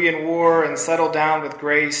during the Korean War and settled down with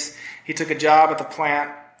grace, he took a job at the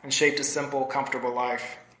plant and shaped a simple, comfortable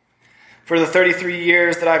life. For the 33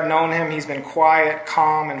 years that I've known him, he's been quiet,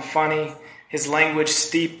 calm, and funny, his language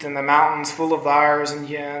steeped in the mountains full of thars and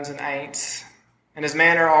yens and ain'ts, and his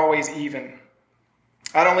manner always even.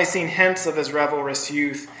 I'd only seen hints of his revelrous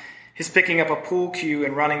youth, his picking up a pool cue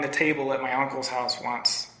and running the table at my uncle's house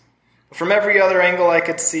once. But from every other angle I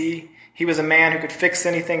could see, he was a man who could fix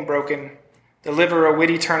anything broken, deliver a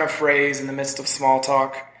witty turn of phrase in the midst of small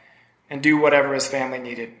talk, and do whatever his family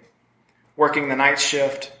needed. Working the night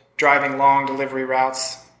shift, driving long delivery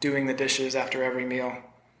routes, doing the dishes after every meal.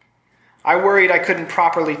 I worried I couldn't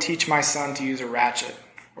properly teach my son to use a ratchet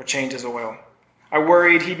or change his oil. I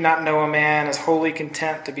worried he'd not know a man as wholly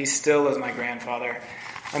content to be still as my grandfather,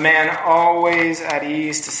 a man always at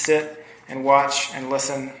ease to sit and watch and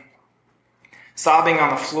listen. Sobbing on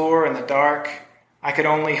the floor in the dark, I could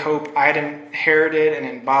only hope I'd inherited and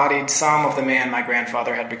embodied some of the man my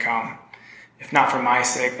grandfather had become, if not for my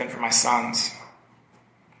sake, then for my son's.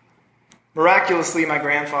 Miraculously, my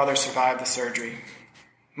grandfather survived the surgery.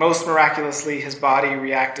 Most miraculously, his body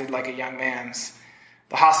reacted like a young man's.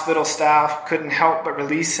 The hospital staff couldn't help but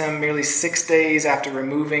release him merely 6 days after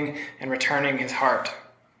removing and returning his heart.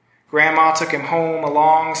 Grandma took him home, a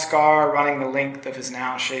long scar running the length of his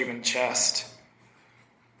now shaven chest.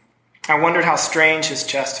 I wondered how strange his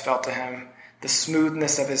chest felt to him, the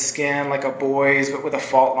smoothness of his skin like a boy's, but with a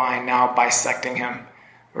fault line now bisecting him,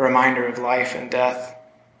 a reminder of life and death.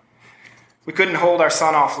 We couldn't hold our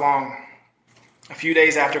son off long. A few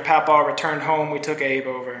days after Papaw returned home, we took Abe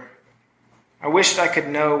over. I wished I could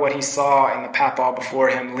know what he saw in the Papaw before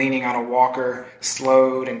him, leaning on a walker,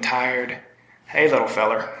 slowed and tired. "Hey, little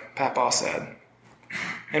feller," Papaw said.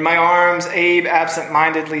 In my arms, Abe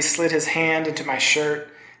absent-mindedly slid his hand into my shirt,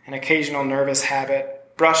 an occasional nervous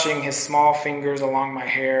habit, brushing his small fingers along my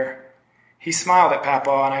hair. He smiled at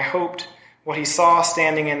Papaw, and I hoped what he saw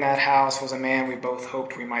standing in that house was a man we both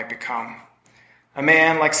hoped we might become. A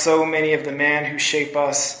man like so many of the men who shape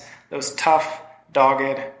us, those tough,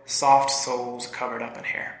 dogged, soft souls covered up in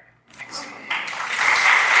hair. Thanks.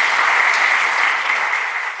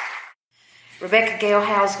 Rebecca Gale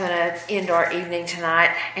Howe is going to end our evening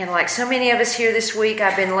tonight. And like so many of us here this week,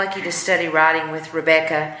 I've been lucky to study writing with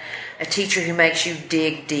Rebecca, a teacher who makes you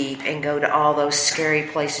dig deep and go to all those scary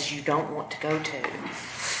places you don't want to go to.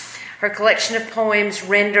 Her collection of poems,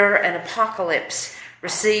 Render and Apocalypse,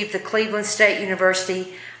 received the Cleveland State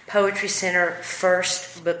University Poetry Center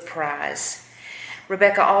First Book Prize.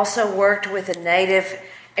 Rebecca also worked with a native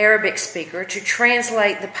Arabic speaker to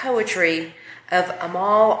translate the poetry of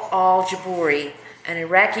Amal al-Jabouri, an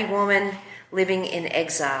Iraqi woman living in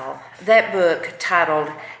exile. That book, titled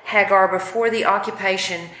Hagar Before the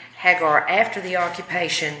Occupation, Hagar After the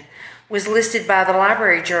Occupation, was listed by the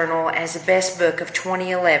Library Journal as the best book of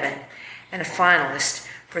 2011 and a finalist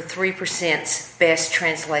for 3%'s Best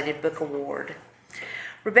Translated Book Award.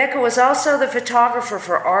 Rebecca was also the photographer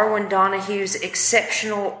for Arwen Donahue's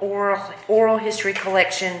exceptional oral history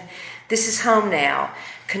collection, This Is Home Now,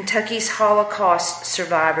 Kentucky's Holocaust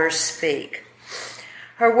Survivors Speak.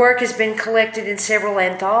 Her work has been collected in several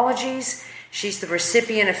anthologies. She's the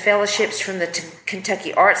recipient of fellowships from the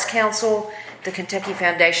Kentucky Arts Council, the Kentucky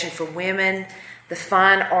Foundation for Women, the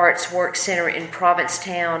Fine Arts Work Center in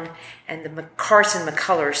Provincetown, and the Carson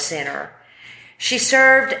McCullers Center. She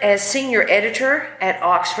served as senior editor at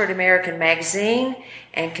Oxford American Magazine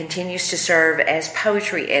and continues to serve as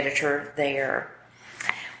poetry editor there.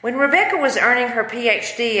 When Rebecca was earning her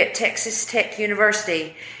PhD at Texas Tech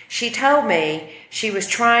University, she told me she was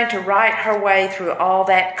trying to write her way through all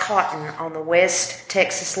that cotton on the West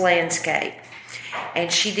Texas landscape.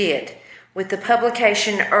 And she did, with the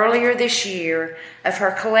publication earlier this year of her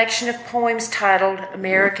collection of poems titled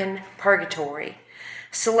American Purgatory,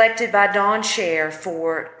 selected by Don Scher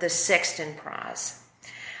for the Sexton Prize.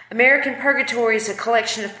 American Purgatory is a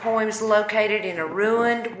collection of poems located in a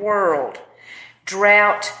ruined world.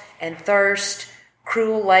 Drought and thirst,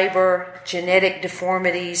 cruel labor, genetic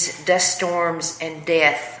deformities, dust storms, and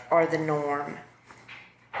death are the norm.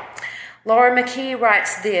 Laura McKee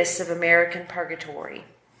writes this of American Purgatory.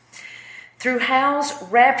 Through Howe's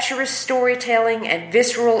rapturous storytelling and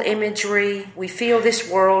visceral imagery, we feel this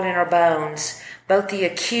world in our bones, both the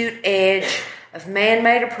acute edge of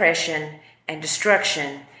man-made oppression and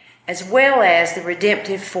destruction, as well as the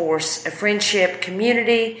redemptive force of friendship,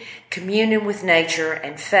 community, communion with nature,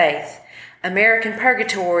 and faith. American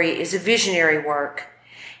Purgatory is a visionary work,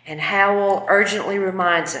 and Howell urgently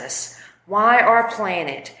reminds us why our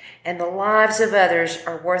planet and the lives of others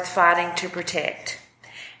are worth fighting to protect,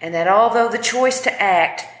 and that although the choice to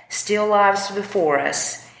act still lies before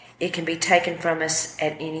us, it can be taken from us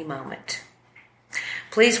at any moment.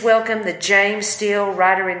 Please welcome the James Steele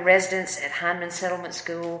Writer-in-Residence at Heinemann Settlement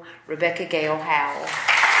School, Rebecca Gale Howell.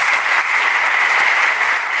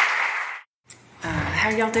 How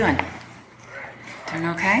are y'all doing? Doing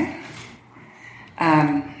okay?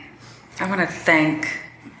 I want to thank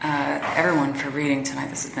everyone for reading tonight.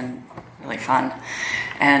 This has been really fun.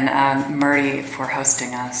 And Murdy for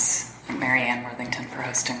hosting us, and Mary Ann Worthington for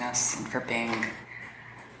hosting us, and for being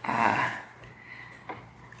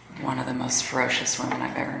one of the most ferocious women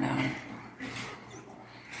I've ever known.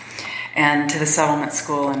 And to the Settlement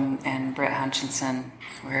School and Brett Hutchinson,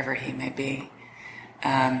 wherever he may be,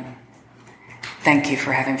 thank you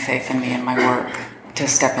for having faith in me and my work to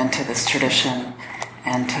step into this tradition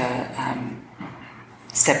and to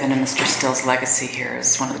step into Mr. Steele's legacy here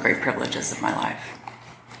is one of the great privileges of my life.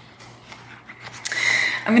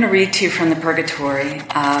 I'm going to read to you from the Purgatory.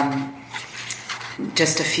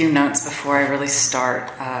 Just a few notes before I really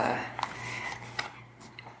start. I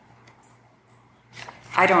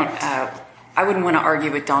wouldn't want to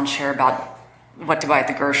argue with Don Scher about what to buy at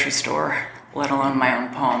the grocery store, let alone my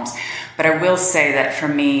own poems. But I will say that for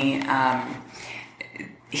me,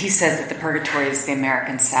 he says that the Purgatory is the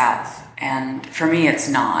American South, and for me, it's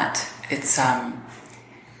not. It's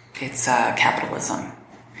capitalism.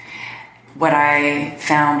 What I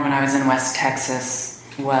found when I was in West Texas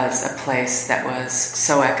was a place that was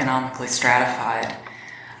so economically stratified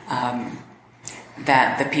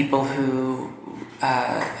that the people who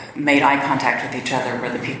made eye contact with each other were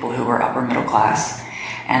the people who were upper middle class,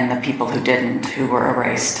 and the people who didn't, who were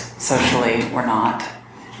erased socially, were not,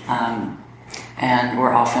 and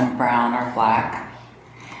were often brown or black.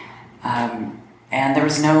 And there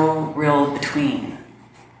was no real between.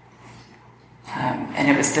 And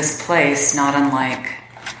it was this place, not unlike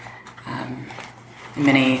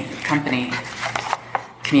many company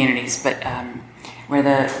communities, but where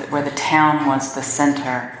the town was the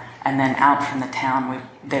center And then out from the town,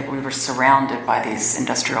 we were surrounded by these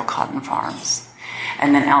industrial cotton farms.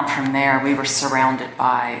 And then out from there, we were surrounded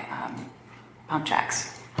by pump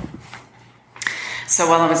jacks. So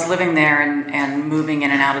while I was living there and moving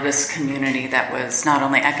in and out of this community that was not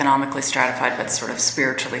only economically stratified, but sort of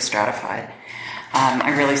spiritually stratified,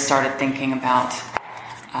 I really started thinking about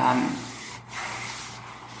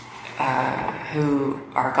who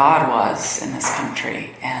our God was in this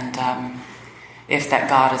country, and if that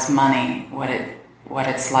God is money, what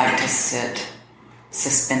it's like to sit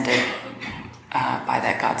suspended by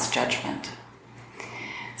that God's judgment.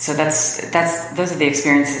 So those are the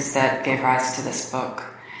experiences that gave rise to this book.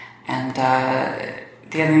 And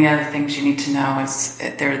the other things you need to know is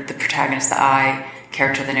the protagonist, the I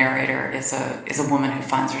character, the narrator, is a woman who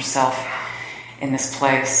finds herself in this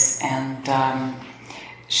place, and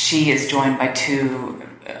she is joined by two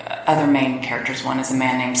other main characters. One is a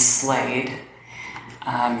man named Slade.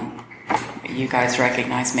 You guys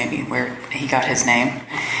recognize maybe where he got his name.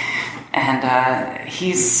 And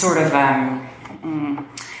he's sort of,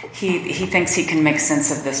 he thinks he can make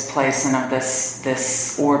sense of this place and of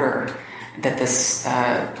this order that this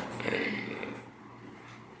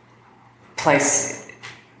place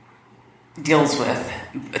deals with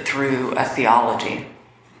through a theology.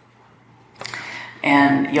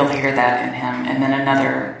 And you'll hear that in him. And then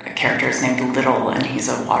another character is named Little, and he's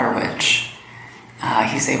a water witch.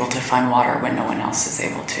 He's able to find water when no one else is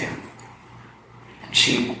able to. And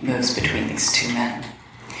she moves between these two men.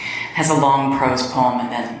 Has a long prose poem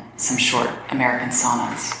and then some short American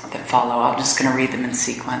sonnets that follow. I'm just going to read them in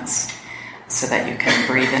sequence so that you can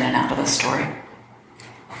breathe in and out of the story.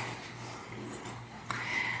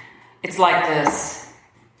 It's like this.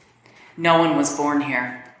 No one was born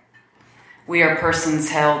here. We are persons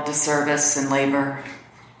held to service and labor.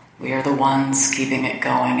 We are the ones keeping it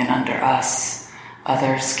going, and under us,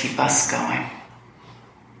 others keep us going.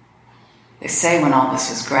 They say when all this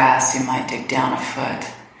was grass, you might dig down a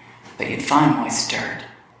foot, but you'd find moist dirt.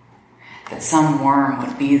 That some worm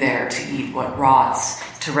would be there to eat what rots,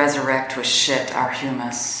 to resurrect with shit our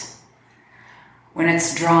humus. When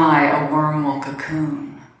it's dry, a worm will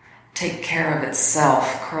cocoon, take care of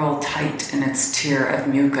itself, curl tight in its tier of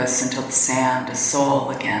mucus until the sand is soil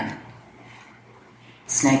again.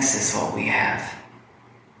 Snakes is what we have.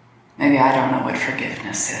 Maybe I don't know what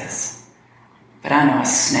forgiveness is, but I know a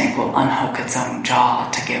snake will unhook its own jaw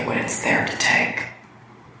to get what it's there to take.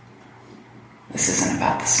 This isn't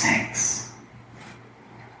about the snakes.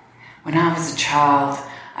 When I was a child,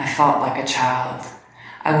 I fought like a child.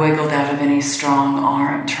 I wiggled out of any strong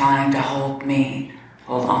arm trying to hold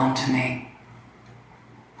on to me.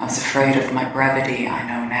 I was afraid of my brevity, I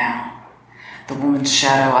know now. The woman's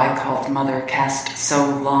shadow I called mother cast so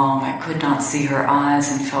long I could not see her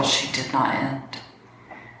eyes and felt she did not end.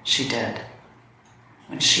 She did.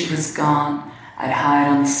 When she was gone, I'd hide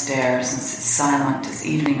on the stairs and sit silent as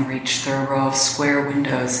evening reached through a row of square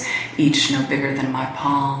windows, each no bigger than my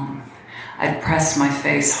palm. I'd press my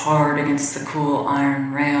face hard against the cool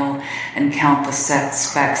iron rail and count the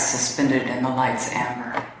specks suspended in the light's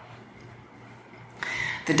amber.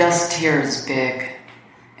 The dust here is big,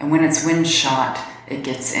 and when it's wind shot, it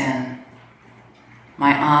gets in.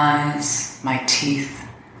 My eyes, my teeth,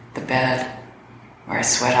 the bed, where I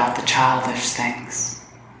sweat out the childish things.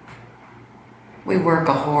 We work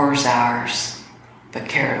a whore's hours, but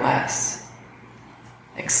care less.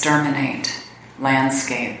 Exterminate,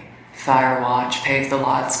 landscape, fire watch, pave the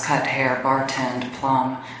lots, cut hair, bartend,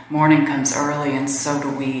 plumb. Morning comes early and so do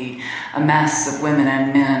we. A mess of women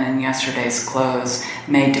and men in yesterday's clothes,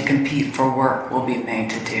 made to compete for work we'll be made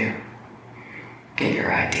to do. Get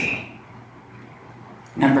your ID.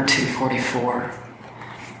 Number 244.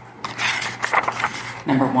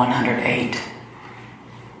 Number 108.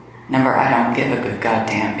 Number I don't give a good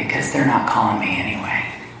goddamn because they're not calling me anyway.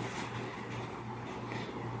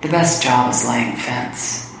 The best job is laying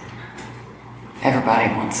fence.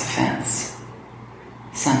 Everybody wants a fence.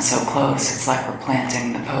 Sun's so close, it's like we're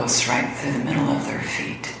planting the posts right through the middle of their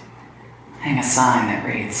feet. Hang a sign that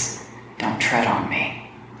reads, "Don't tread on me."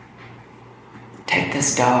 Take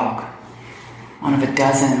this dog, one of a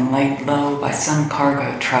dozen laid low by some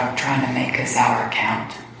cargo truck trying to make his hour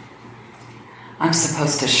count. I'm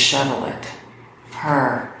supposed to shovel it,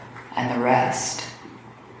 her and the rest.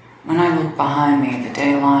 When I look behind me, the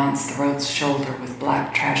day lines the road's shoulder with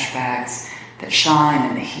black trash bags that shine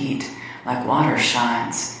in the heat like water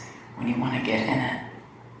shines when you want to get in it.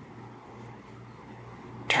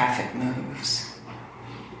 Traffic moves.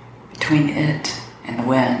 Between it and the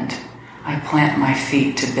wind, I plant my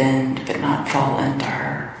feet to bend but not fall into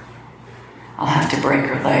her. I'll have to break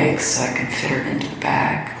her legs so I can fit her into the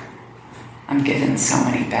bag. I'm given so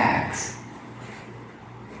many bags.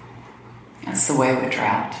 That's the way with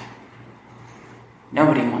Drought.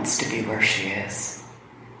 Nobody wants to be where she is.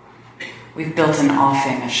 We've built an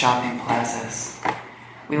offing of shopping plazas.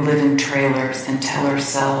 We live in trailers and tell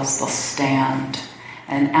ourselves they'll stand.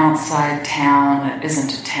 An outside town that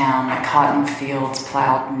isn't a town, like cotton fields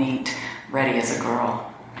plowed neat, ready as a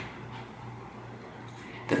girl.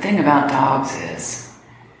 The thing about dogs is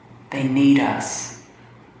they need us.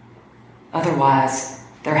 Otherwise,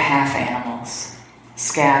 they're half animals,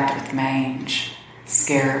 scabbed with mange,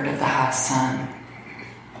 scared of the high sun.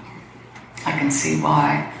 I can see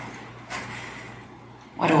why.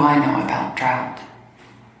 What do I know about drought?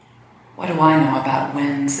 What do I know about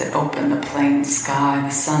winds that open the plain sky, the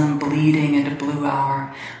sun bleeding into blue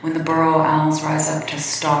hour, when the burrow owls rise up to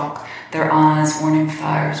stalk, their eyes warning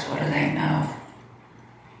fires? What do they know?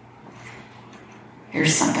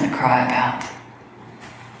 Here's something to cry about.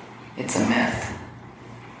 It's a myth.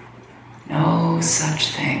 No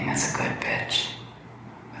such thing as a good bitch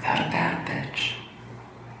without a bad bitch.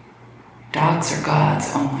 Dogs are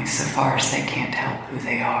gods only so far as they can't help who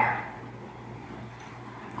they are.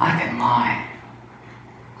 I can lie.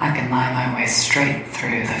 I can lie my way straight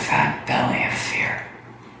through the fat belly of fear.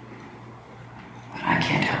 But I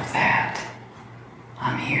can't help that.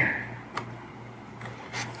 I'm here.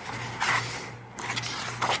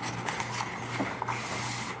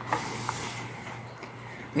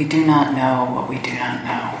 We do not know what we do not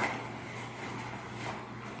know.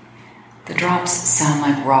 The drops sound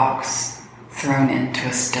like rocks thrown into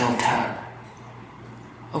a still tub.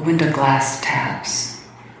 A window glass taps.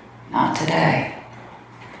 Not today.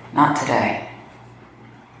 Not today.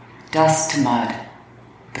 Dust to mud.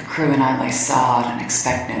 The crew and I lay sod and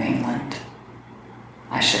expect New England.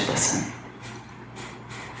 I should listen.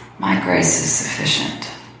 My grace is sufficient,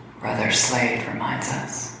 Brother Slade reminds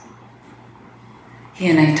us. He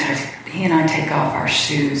and I take off our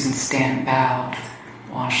shoes and stand bowed,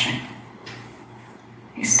 washing.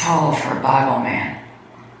 He's tall for a Bible man,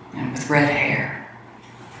 and with red hair.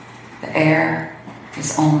 The air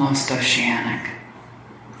is almost oceanic.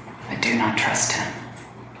 I do not trust him.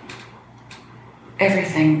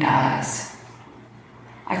 Everything dies.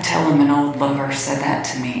 I tell him an old lover said that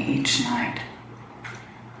to me each night.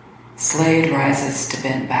 Slade rises to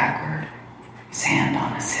bend backward, his hand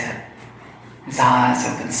on his hip, his eyes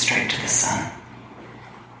open straight to the sun.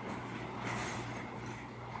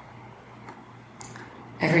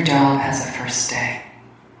 Every job has a first day.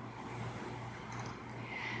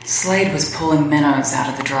 Slade was pulling minnows out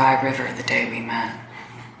of the dry river the day we met.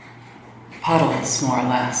 Puddles, more or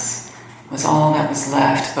less, was all that was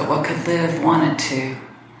left, but what could live wanted to,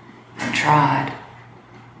 and tried,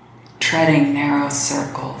 treading narrow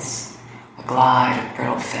circles, a glide of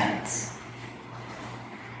brittle fins.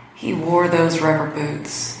 He wore those rubber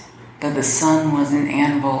boots, though the sun was an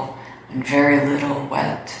anvil and very little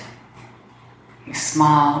wet. He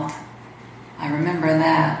smiled. I remember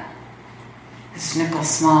that. His nickel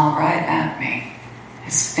smile right at me,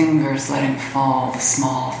 his fingers letting fall the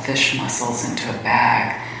small fish mussels into a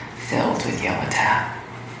bag filled with yellow tap.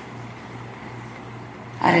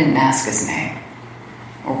 I didn't ask his name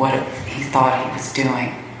or what he thought he was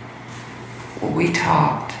doing. We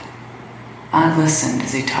talked. I listened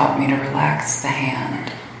as he taught me to relax the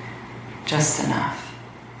hand, just enough.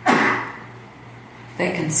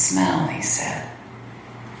 They can smell, he said.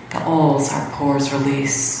 The oils our pores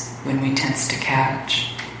release when we tense to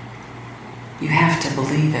catch. You have to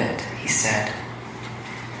believe it, he said.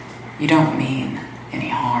 You don't mean any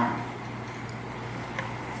harm.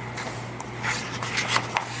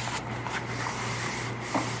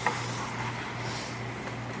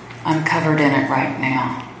 I'm covered in it right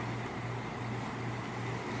now.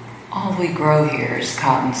 All we grow here is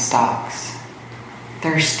cotton stalks,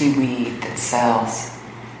 thirsty weed that sells.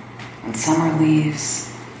 When summer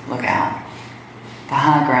leaves, look out. The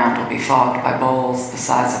high ground will be fogged by bowls the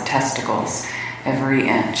size of testicles, every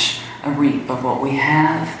inch, a reap of what we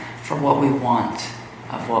have for what we want,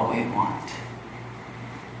 of what we want.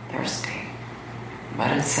 Thirsty,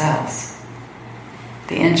 but it sells.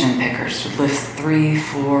 The engine pickers would lift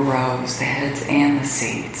 3-4 rows, the heads and the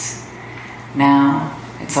seats. Now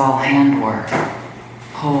it's all handwork.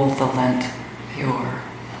 Pull the lint pure.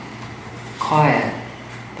 Quiet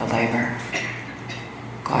the labor.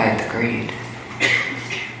 Quiet the greed.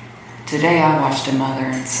 Today I watched a mother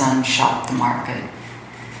and son shop the market.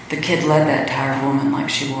 The kid led that tired woman like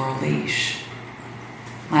she wore a leash.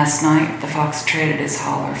 Last night, the fox traded his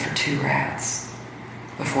holler for 2 rats.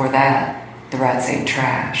 Before that, the rats ate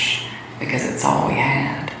trash because it's all we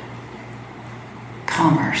had.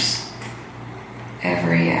 Commerce.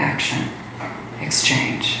 Every action.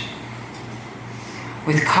 exchange.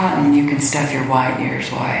 With cotton, you can stuff your white ears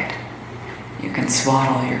white. You can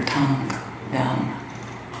swaddle your tongue dumb.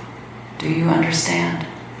 Do you understand?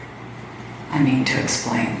 I mean to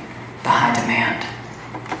explain the high demand.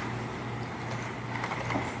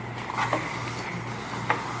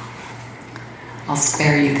 I'll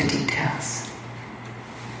spare you the details.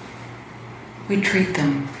 We treat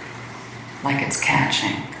them like it's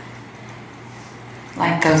catching.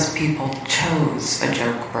 Like those people chose a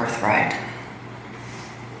joke birthright.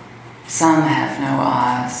 Some have no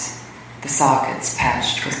eyes, the sockets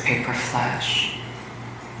patched with paper flesh.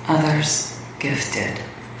 Others gifted,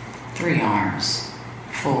 3 arms,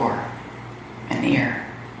 4, an ear.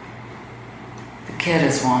 The kid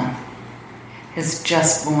is one. His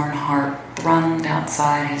just-born heart thrummed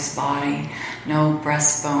outside his body, no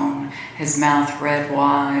breastbone, his mouth red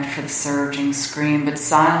wide for the surging scream, but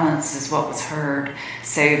silence is what was heard,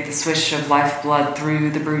 save the swish of lifeblood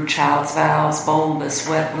through the brute child's vows, bulbous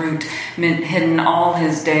wet root, hidden all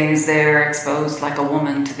his days there, exposed like a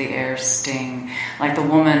woman to the air's sting, like the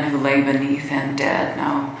woman who lay beneath him dead,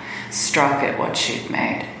 no, struck at what she'd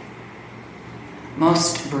made.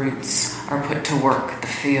 Most brutes are put to work the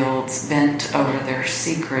fields, bent over their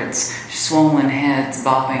secrets, swollen heads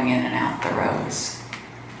bobbing in and out the rows.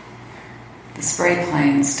 The spray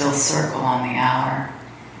planes still circle on the hour.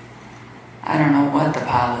 I don't know what the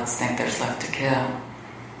pilots think there's left to kill.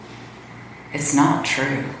 It's not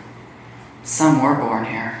true. Some were born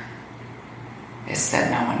here. It's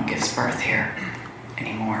that no one gives birth here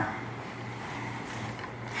anymore.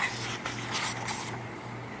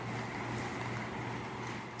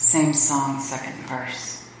 Same song, second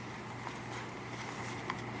verse.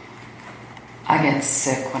 I get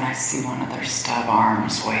sick when I see one of their stub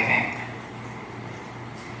arms waving.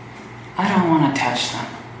 I don't want to touch them.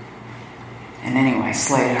 And anyway,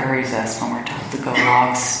 Slade hurries us when we're told to go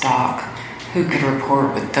log stock. Who could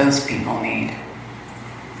report what those people need?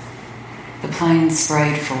 The plane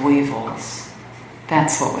sprayed for weevils.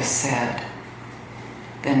 That's what was said.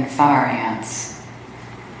 Then fire ants.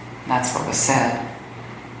 That's what was said.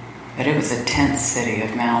 But it was a tent city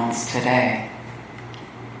of mounds today.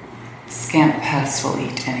 Scant pests will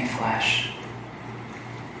eat any flesh.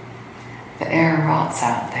 The air rots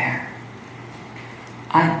out there.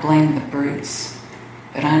 I'd blame the brutes,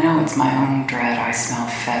 but I know it's my own dread I smell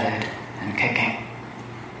fetid and kicking.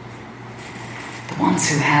 The ones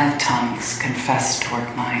who have tongues confess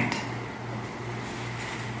toward night.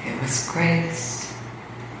 It was grace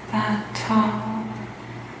that taught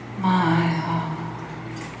my heart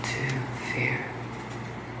to fear,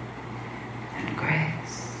 and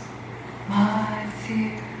grace my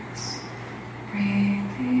fears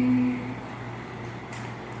relieve.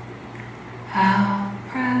 How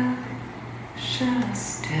precious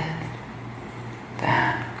did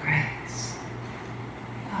that grace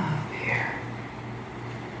appear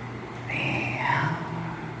the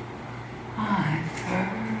hour I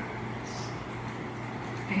first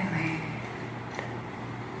believed.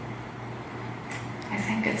 I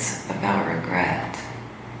think it's about regret,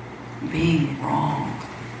 being wrong,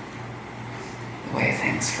 the way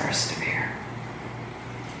things first appear.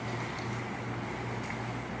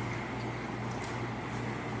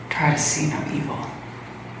 Try to see no evil.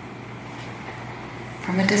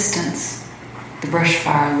 From a distance, the brush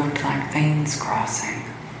fire looked like veins crossing,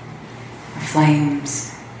 a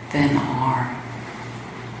flame's thin arm,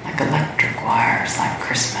 like electric wires, like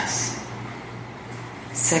Christmas.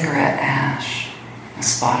 Cigarette ash, a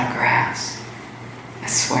spot of grass. I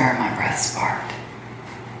swear my breath sparked.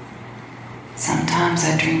 Sometimes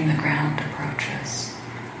I dream the ground approaches,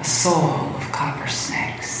 a soil of copper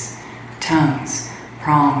snakes, tongues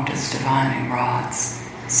pronged as divining rods,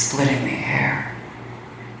 splitting the air.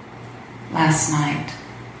 Last night,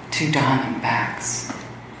 2 diamond backs,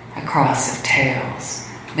 a cross of tails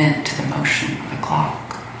bent to the motion of a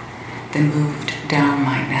clock. They moved down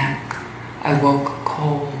my neck. I woke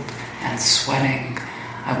cold and sweating.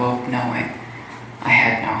 I woke knowing I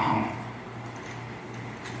had no home.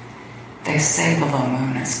 They say the low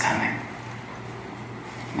moon is coming.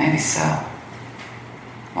 Maybe so.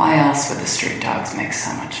 Why else would the street dogs make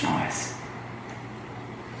so much noise?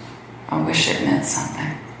 I wish it meant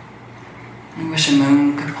something. I wish a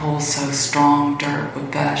moon could pull so strong dirt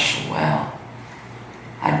would gush a well.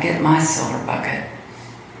 I'd get my silver bucket.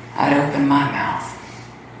 I'd open my mouth.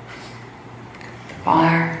 The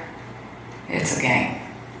fire, it's a game.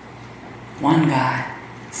 One guy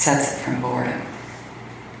sets it from boredom,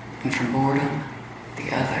 and from boredom,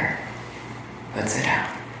 the other puts it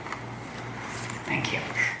out. Thank you.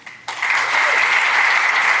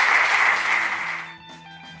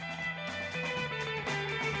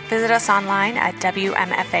 Visit us online at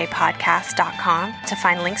WMFApodcast.com to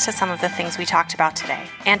find links to some of the things we talked about today,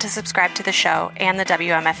 and to subscribe to the show and the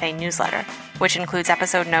WMFA newsletter, which includes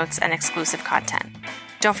episode notes and exclusive content.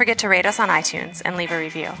 Don't forget to rate us on iTunes and leave a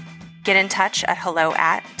review. Get in touch at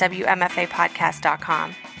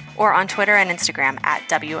hello@WMFApodcast.com or on Twitter and Instagram at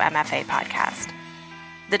WMFApodcast.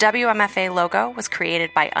 The WMFA logo was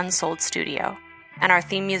created by Unsold Studio, and our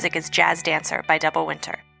theme music is Jazz Dancer by Double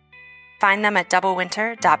Winter. Find them at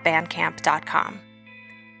doublewinter.bandcamp.com.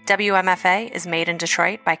 WMFA is made in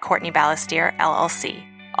Detroit by Courtney Ballastier, LLC.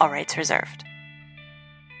 All rights reserved.